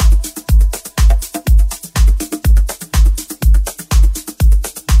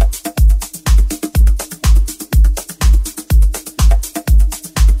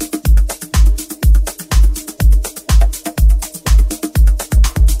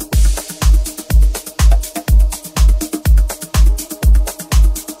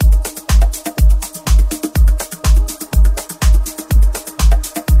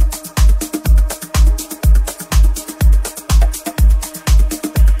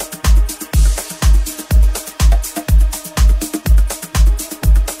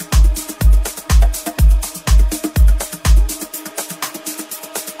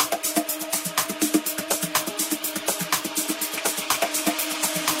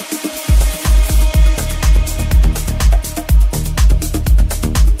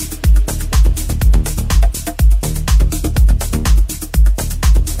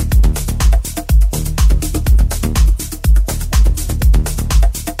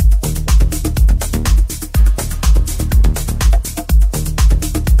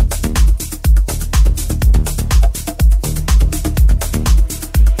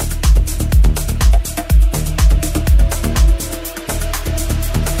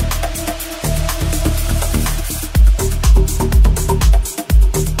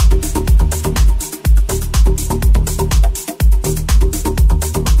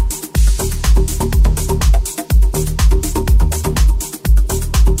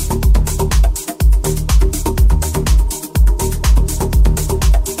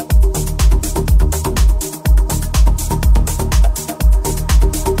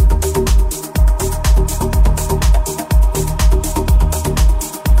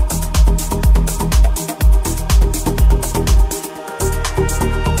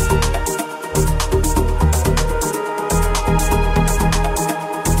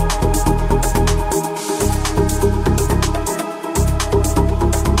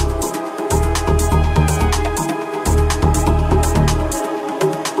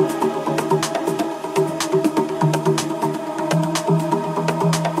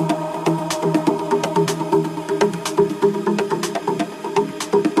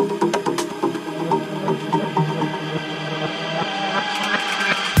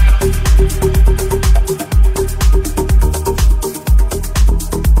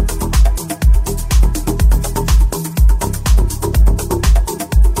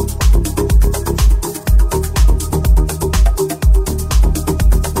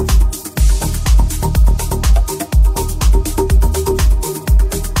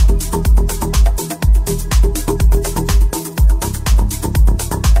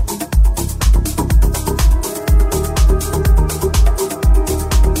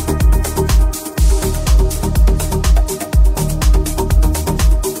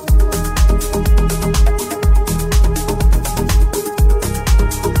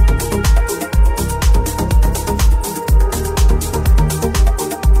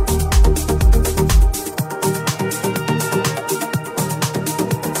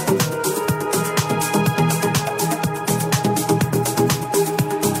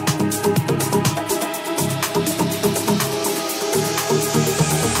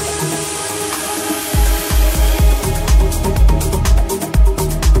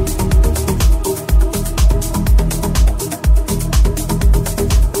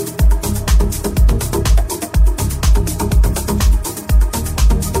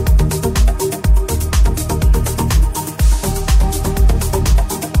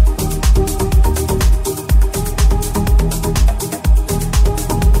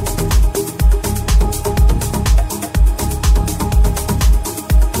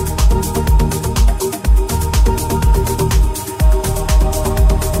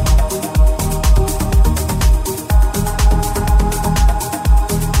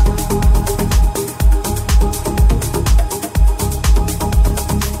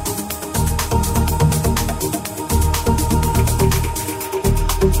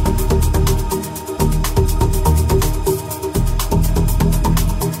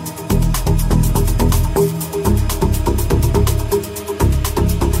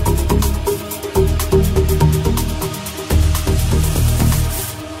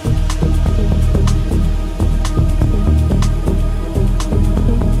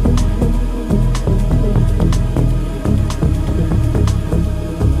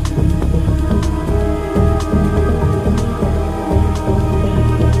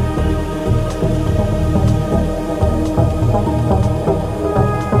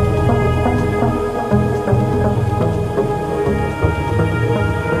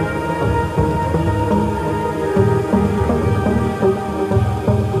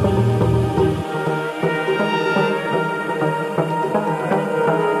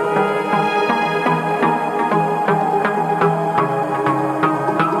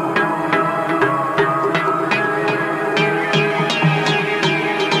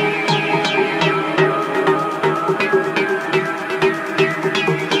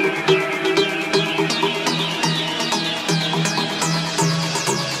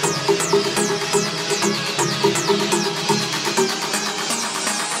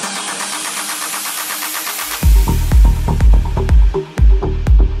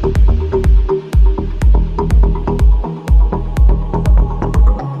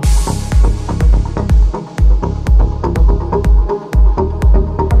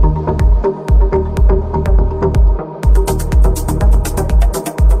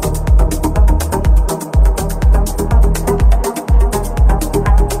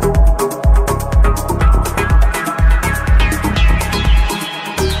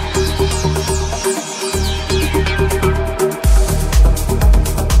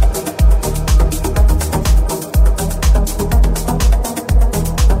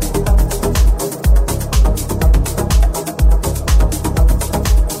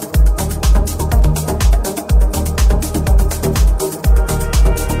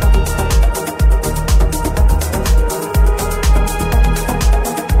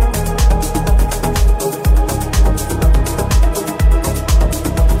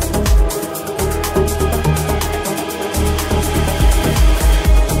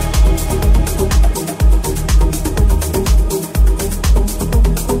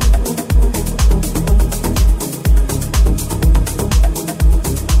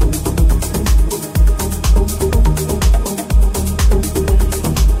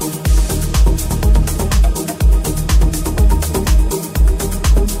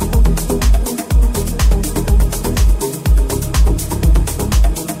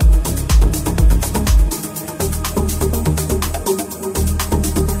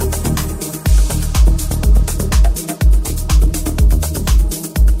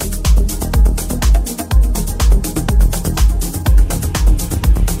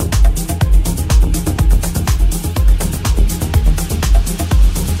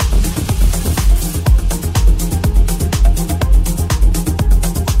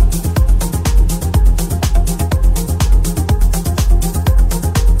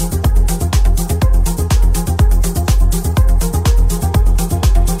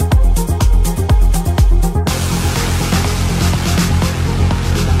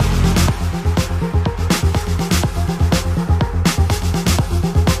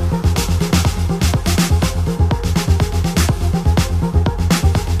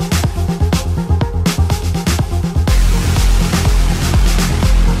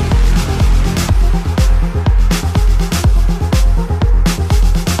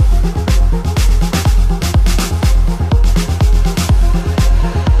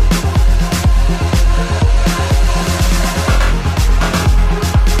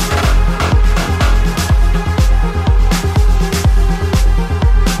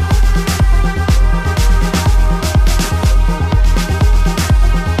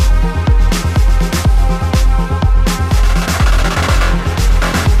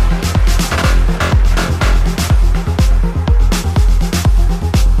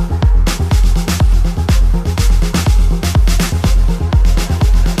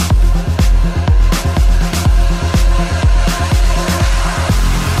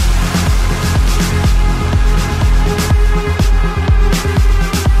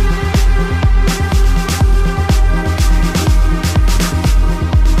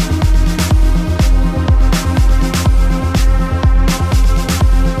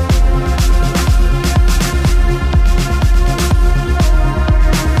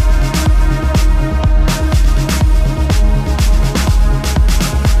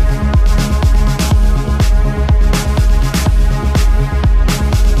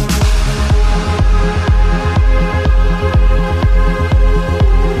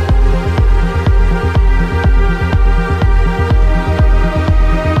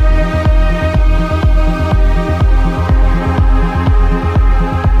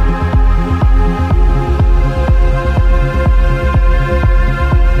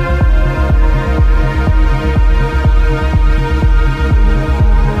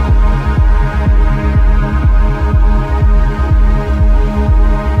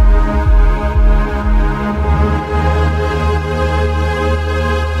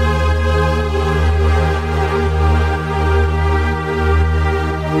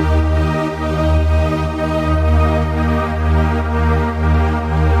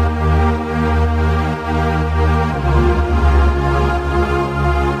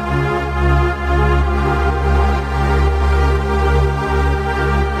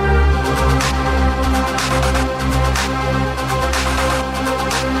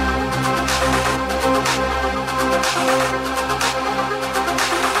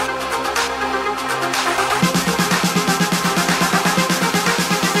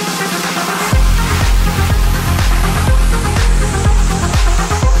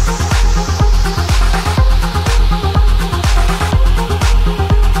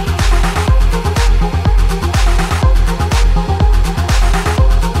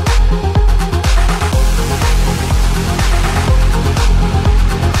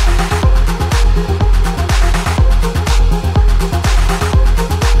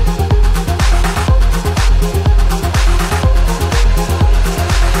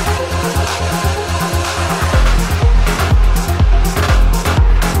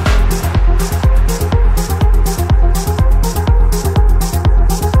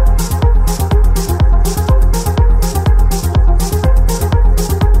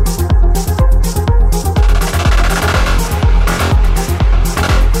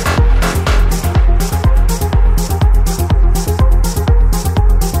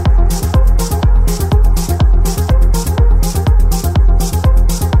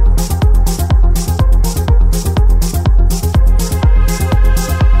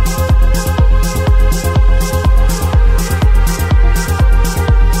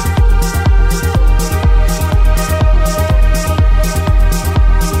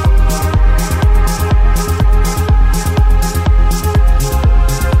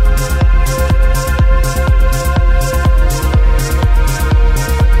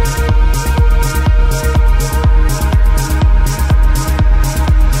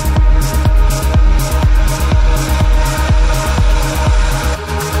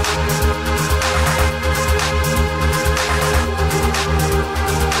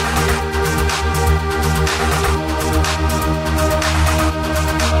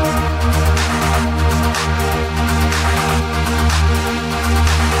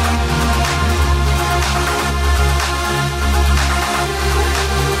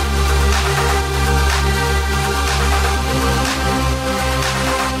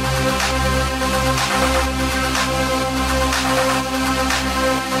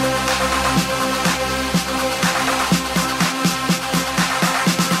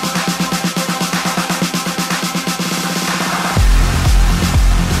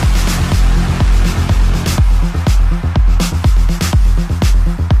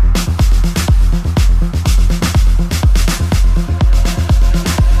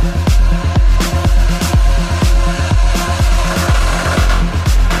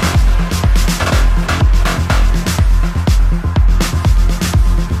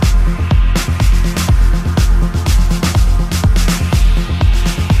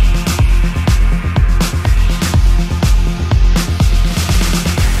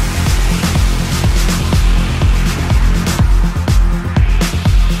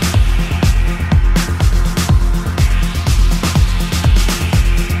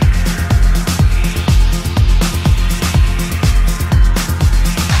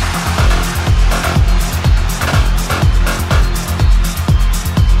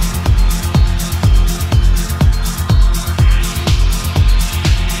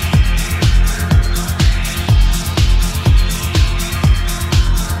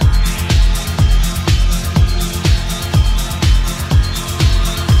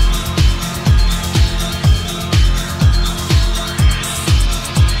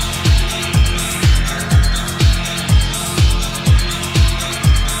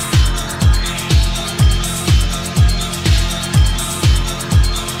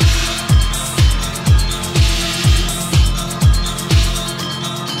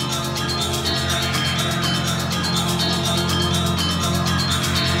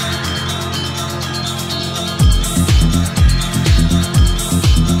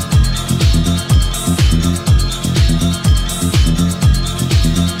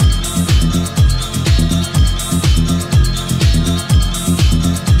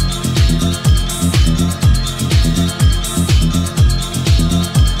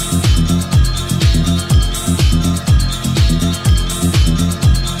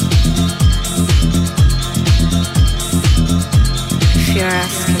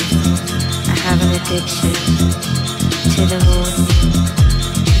 asking, I have an addiction to the moon,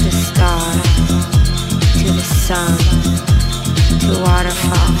 to the stars, to the sun, to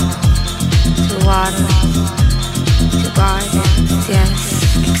waterfall, to water, to gardens, yes,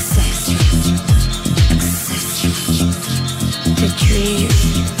 etc., to trees,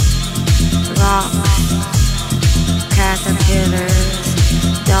 rocks, caterpillars,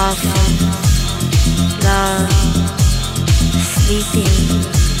 dolphins, love, sleeping,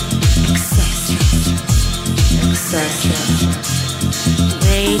 etc., etc.,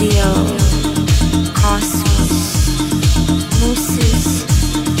 radio, cosmos, mooses,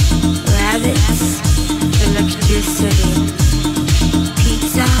 rabbits, electricity,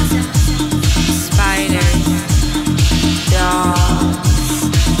 pizza, spiders, dogs,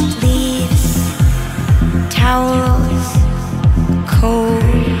 leaves, towels, cold,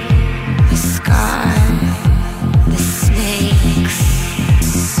 the sky, the snakes,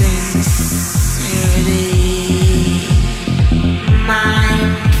 sincerity,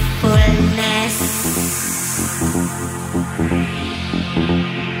 mindfulness.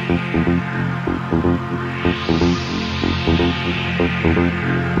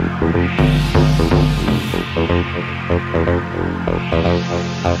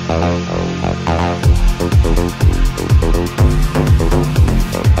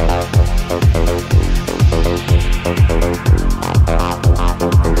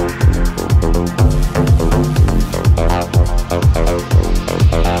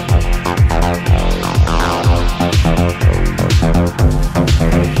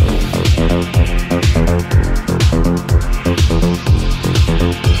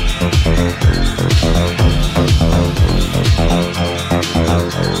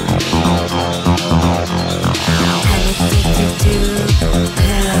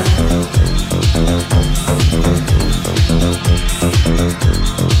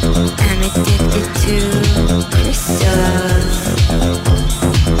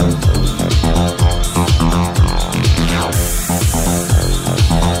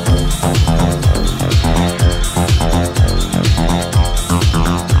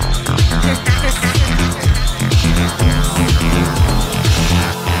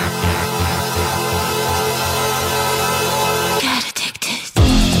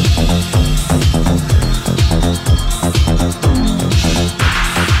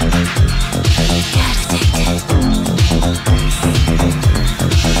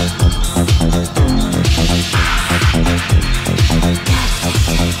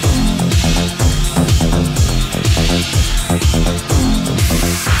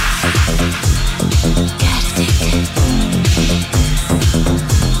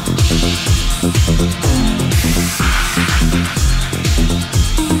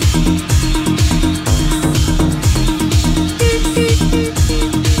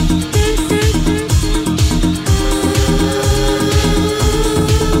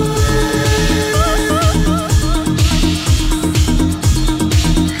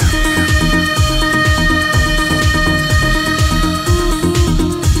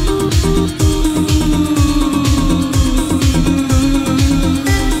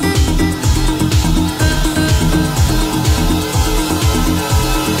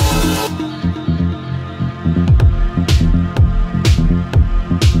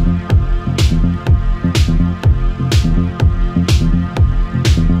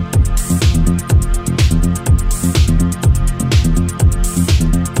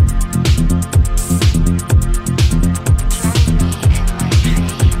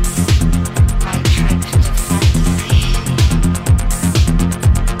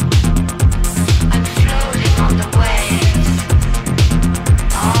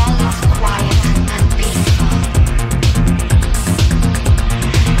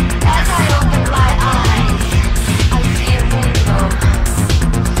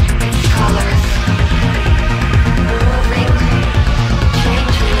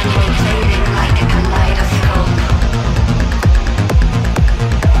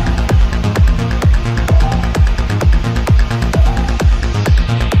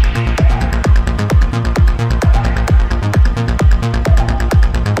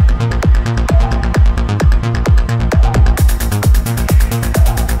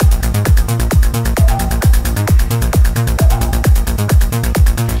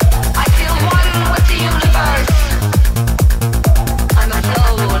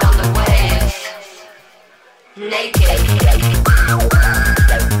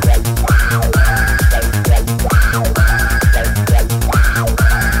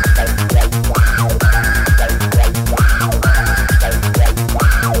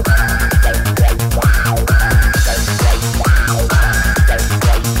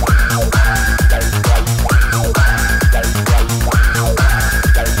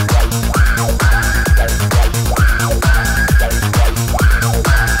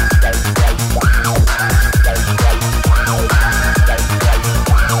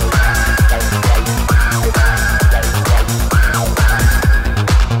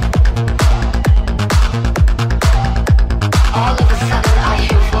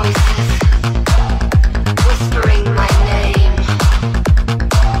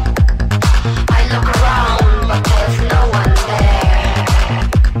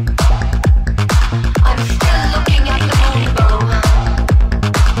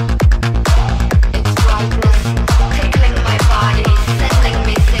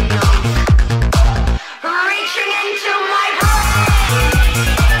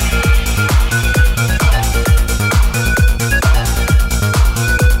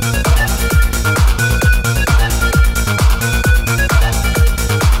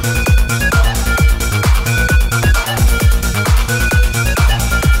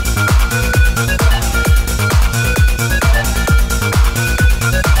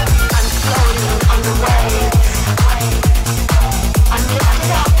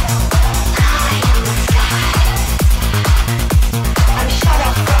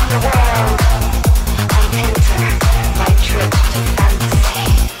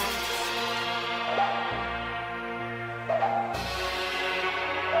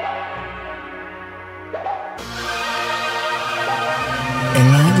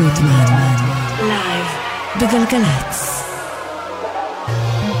 גוטמן, לייב בגלגלצ.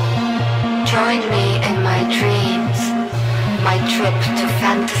 Join me in my dreams, my trip to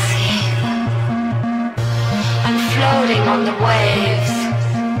fantasy. I'm floating on the waves.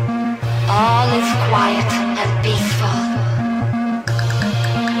 All is quiet and peaceful.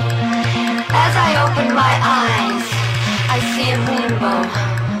 As I open my eyes, I see a rainbow.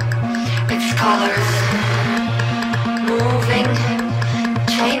 Its colors moving,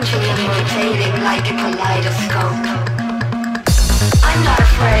 changing and rotating like a kaleidoscope. I'm not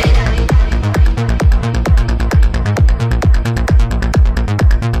afraid.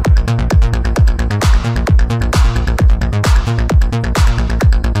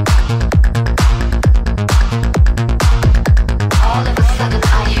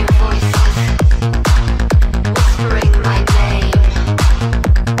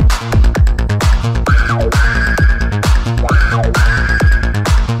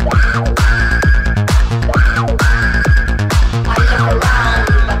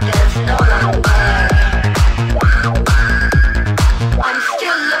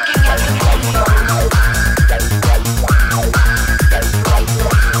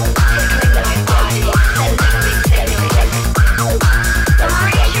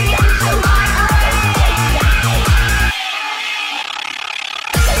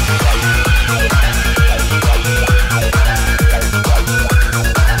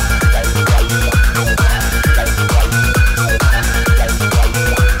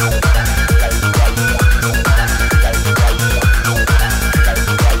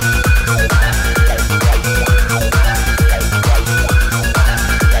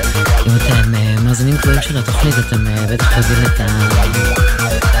 אתם בטח יודעים את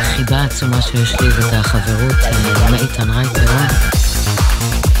החיבה העצומה שיש לי ואת החברות עם איתן רייטר.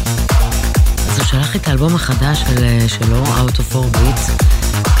 אז הוא שלח את האלבום החדש שלו, Out of Orbit,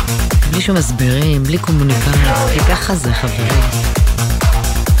 בלי שום הסברים, בלי קומוניקציה, כי ככה זה חברים.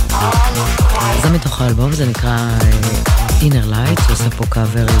 זה מתוך האלבום, זה נקרא Inner Light, הוא עושה פה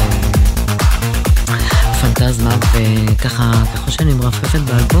קאבר לפנטזמה, וככה ככל שאני מרפפת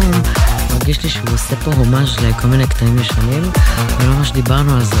באלבום, מרגיש לי שהוא עושה פה הומאז' לכל מיני קטעים ישנים, ולא ממש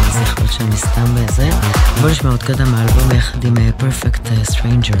דיברנו על זה, אז יכול להיות שאני סתם בזה. בוא נשמע עוד קדם האלבום יחד עם Perfect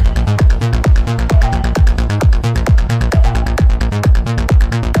Stranger.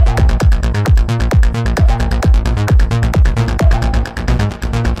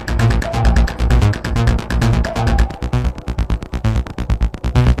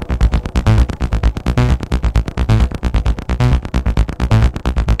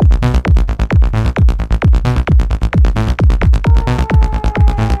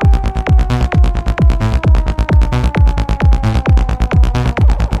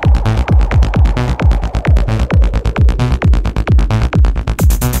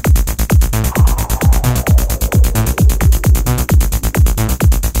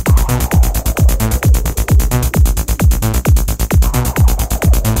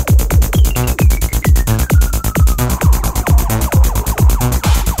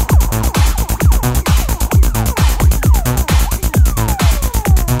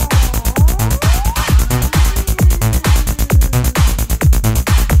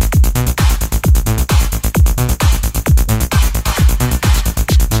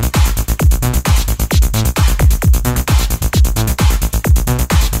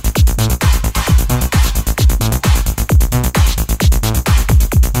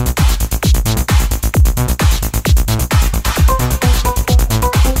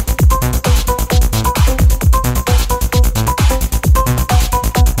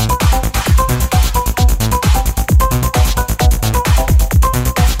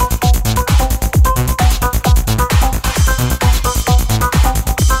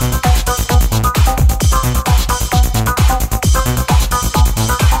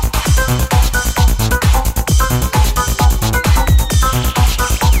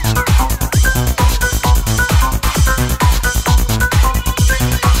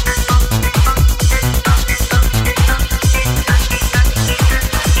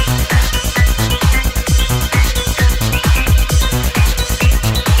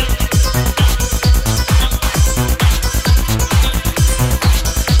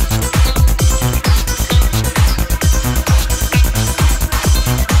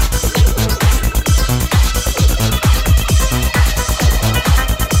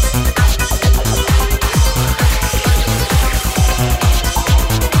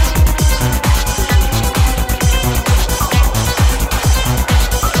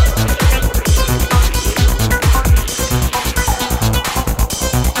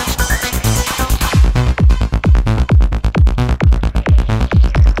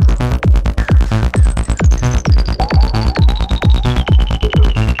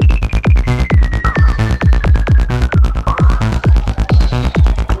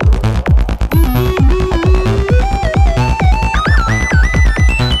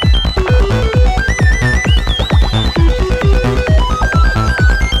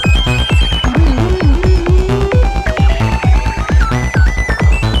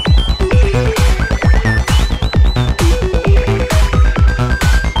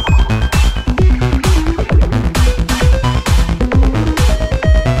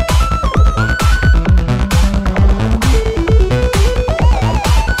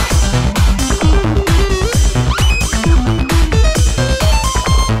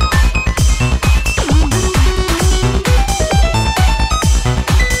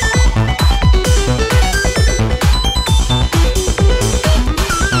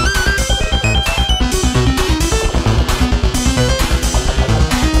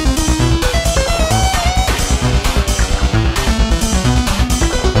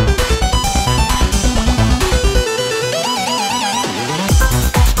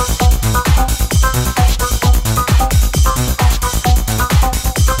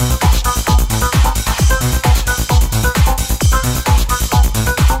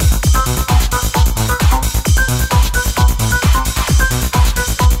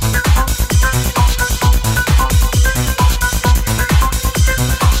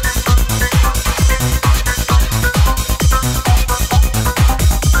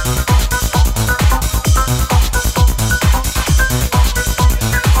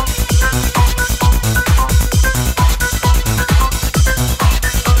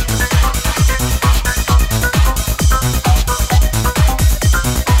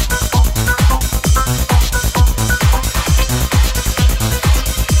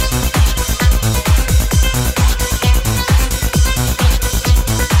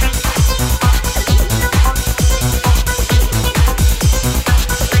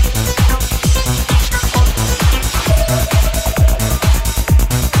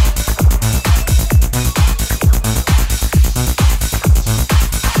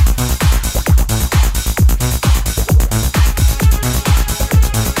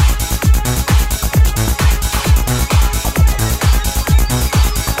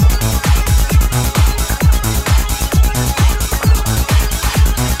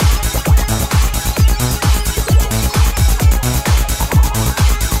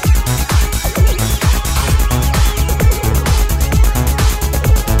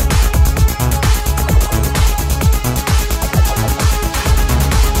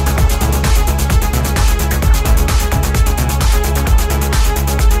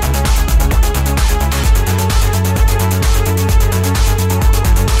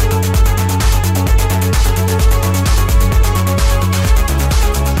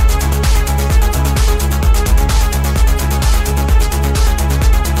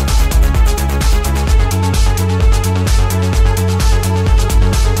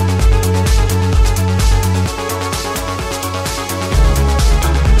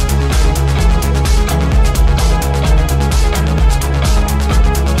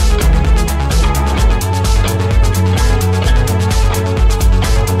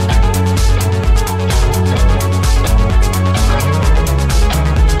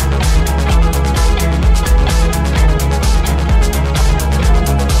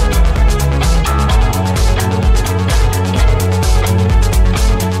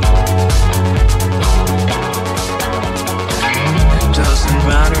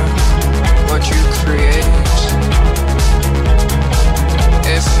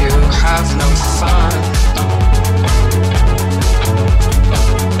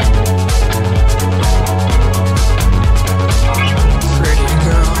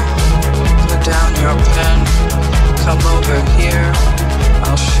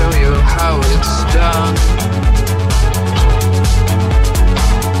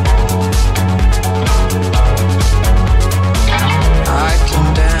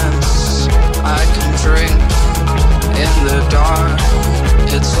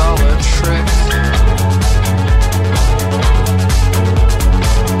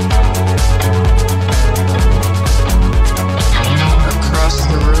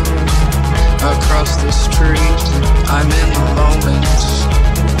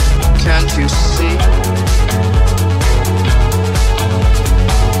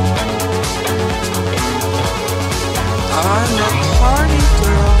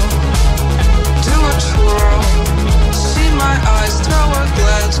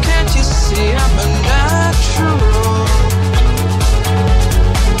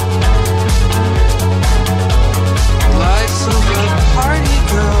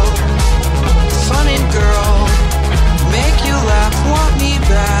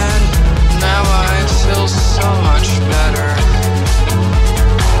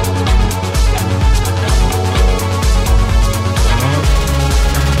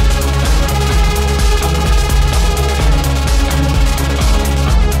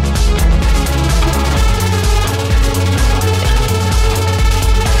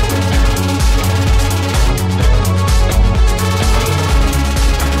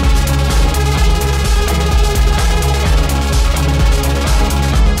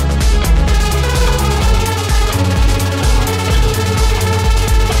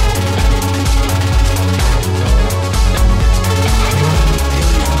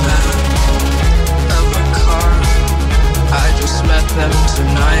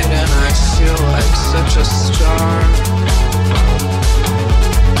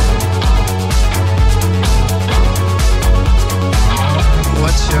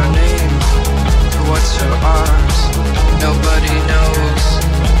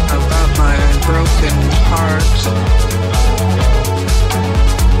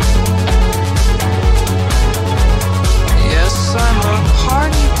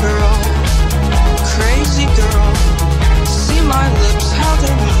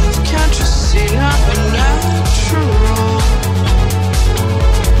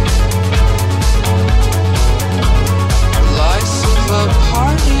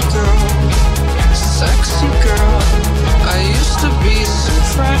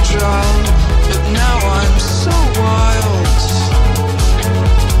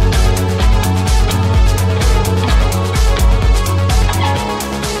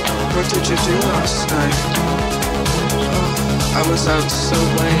 was out so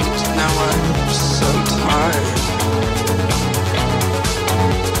late, now I'm so tired.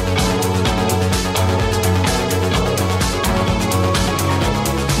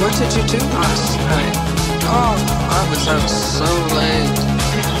 What did you do last night? Oh, I was out so late,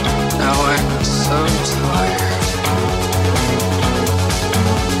 now I'm so tired.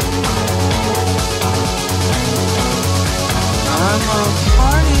 I'm a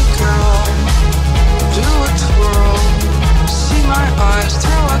party girl, do a twirl, see my eyes,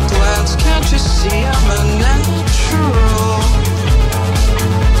 throw a glance, can't you see I'm a natural?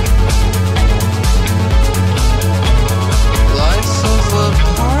 Life of a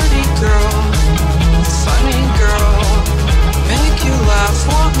party girl, funny girl, make you laugh,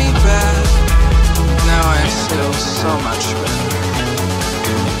 want me back, now I feel so much better.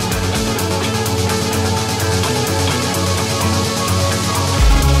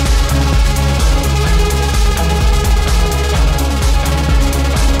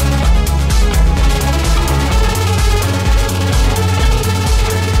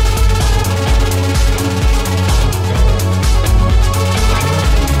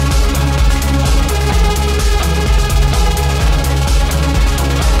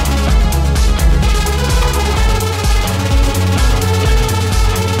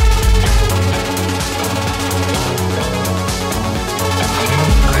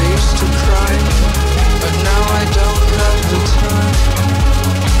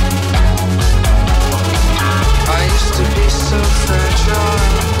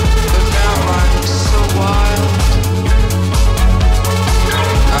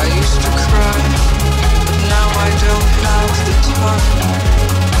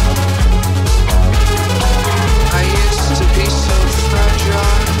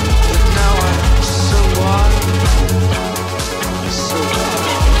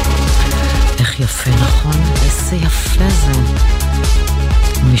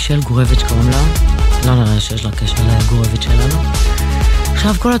 גורביץ' קוראים לה, לא נראה שיש לה קשר לגורביץ' שלנו.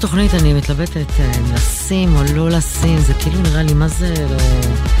 עכשיו כל התוכנית אני מתלבטת אם לשים או לא לשים, זה כאילו נראה לי מה זה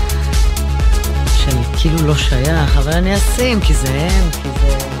של כאילו לא שייך, אבל אני אשים כי זה הם,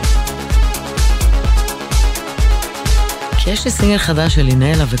 כי יש לי סינגל חדש של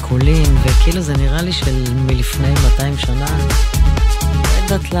לינלה וקולין, וכאילו זה נראה לי של מלפני 200 שנה.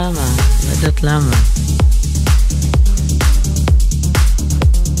 לא יודעת למה.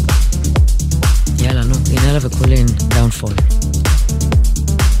 יאללה, נו, לינלה וקולין, דאונפול.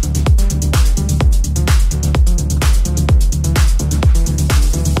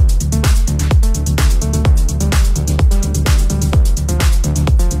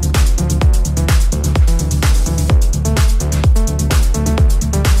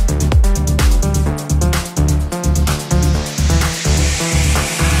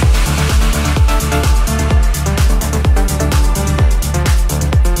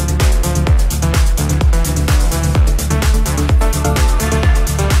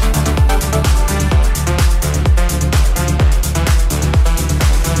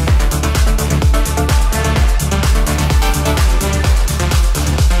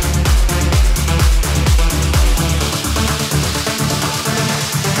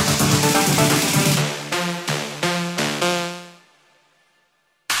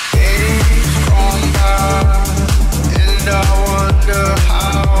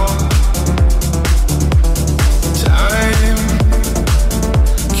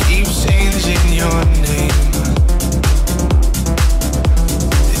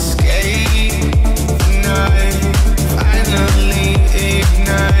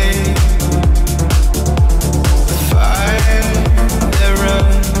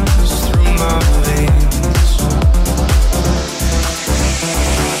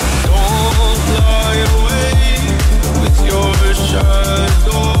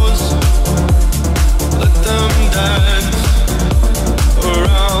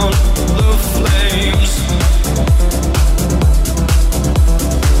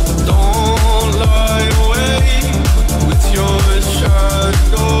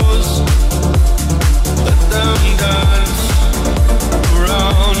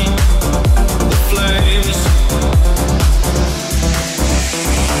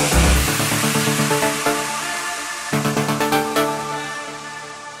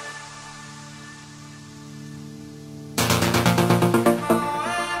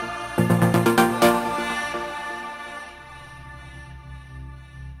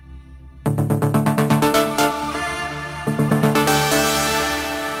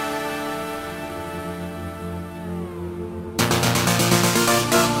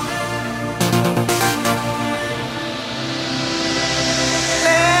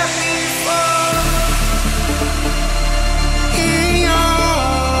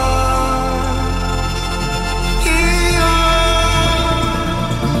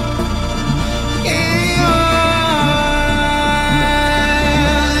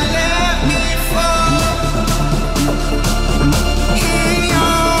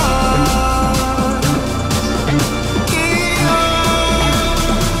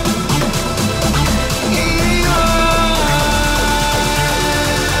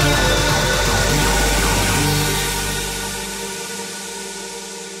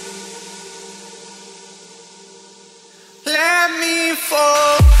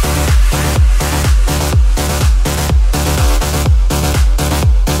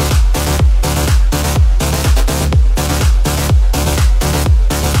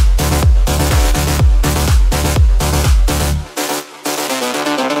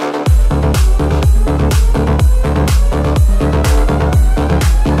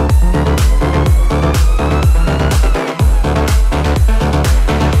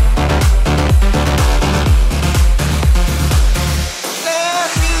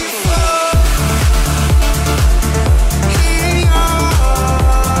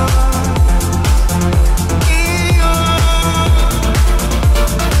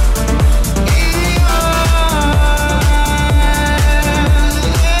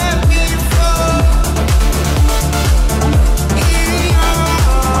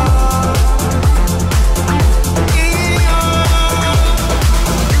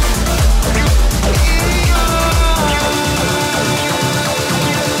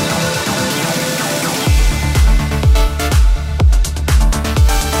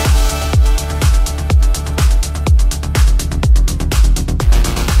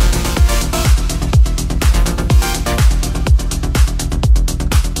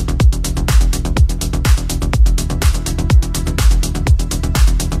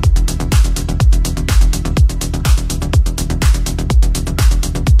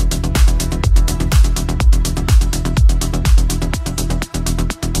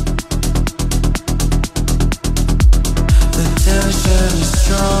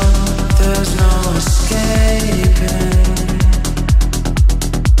 strong, there's no escaping.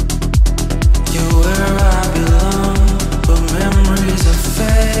 You're where I belong, but memories are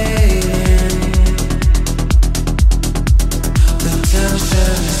fading. The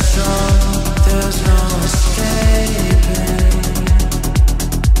tension is strong, there's no escaping.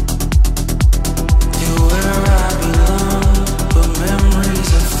 You're where I belong, but memories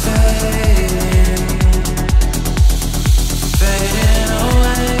are fading. Fading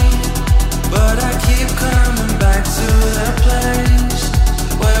away, but I keep coming back to that place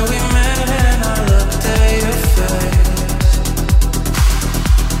where we met and I looked at your face.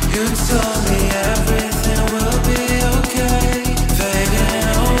 You told me everything will be okay. Fading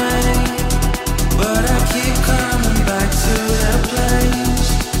away, but I keep coming back to that place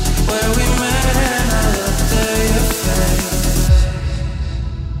where we met and I looked at your face.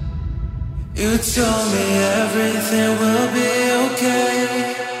 You told me everything will be okay.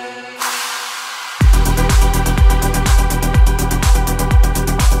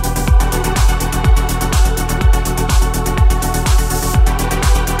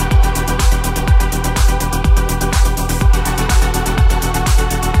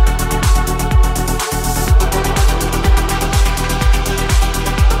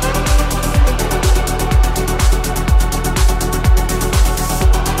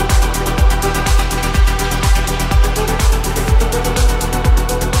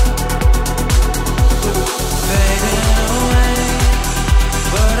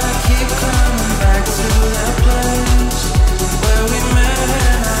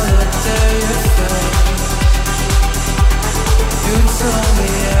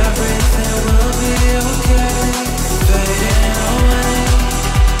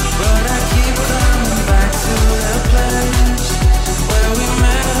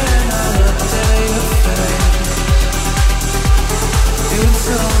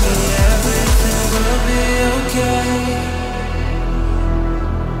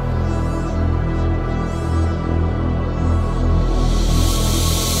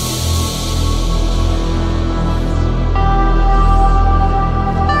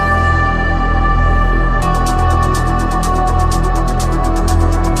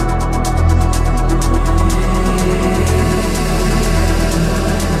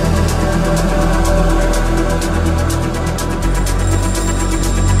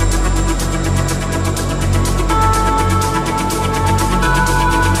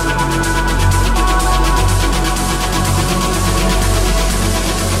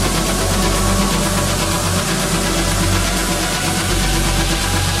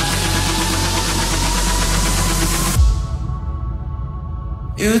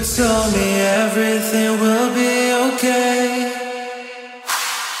 You told me everything will be okay.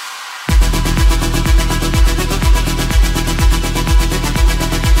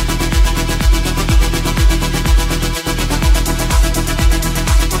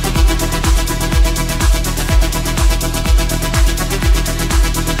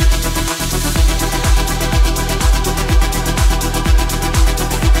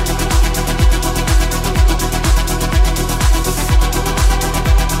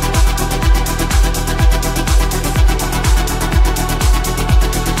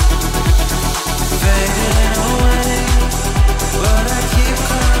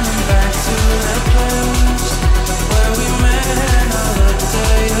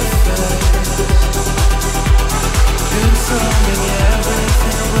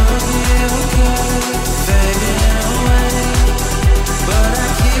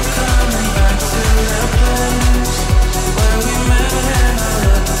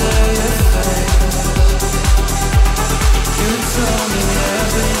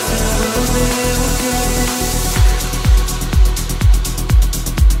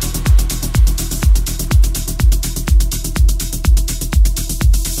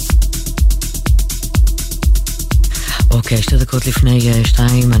 אוקיי, 2 דקות לפני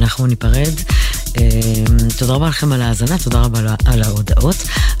 2 אנחנו ניפרד. תודה רבה לכם על ההאזנה, תודה רבה על ההודעות.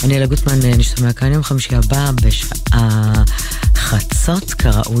 אני אלה גוטמן, נשתמע כאן יום חמישי הבא בשעה חצות,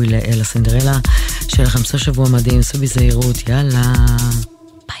 כראוי לאלה סינדרלה. שיהיה לכם סוף שבוע מדהים, סעו בזהירות, יאללה,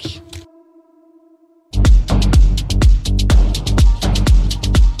 ביי.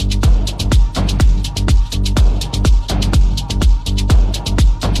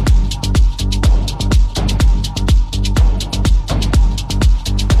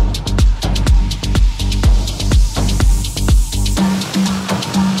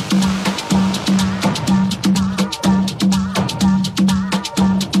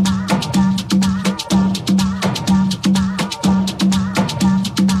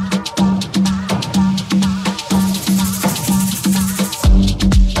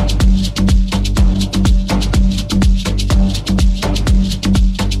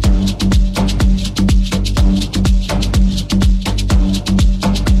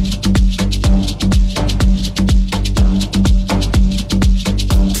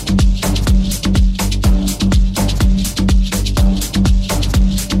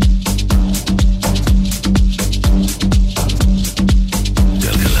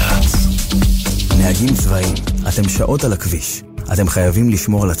 נהגים צבאיים, אתם שעות על הכביש. אתם חייבים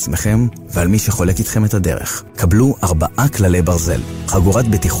לשמור על עצמכם ועל מי שחולק איתכם את הדרך. קבלו 4 כללי ברזל, חגורת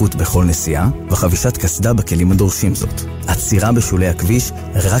בטיחות בכל נסיעה וחבישת קסדה בכלים הדורשים זאת. עצירה בשולי הכביש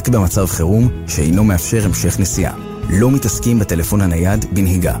רק במצב חירום שאינו מאפשר המשך נסיעה. לא מתעסקים בטלפון הנייד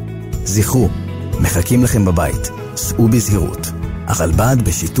בנהיגה. זכרו, מחכים לכם בבית, סעו בזהירות. הרלב"ד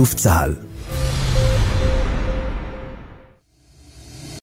בשיתוף צה"ל.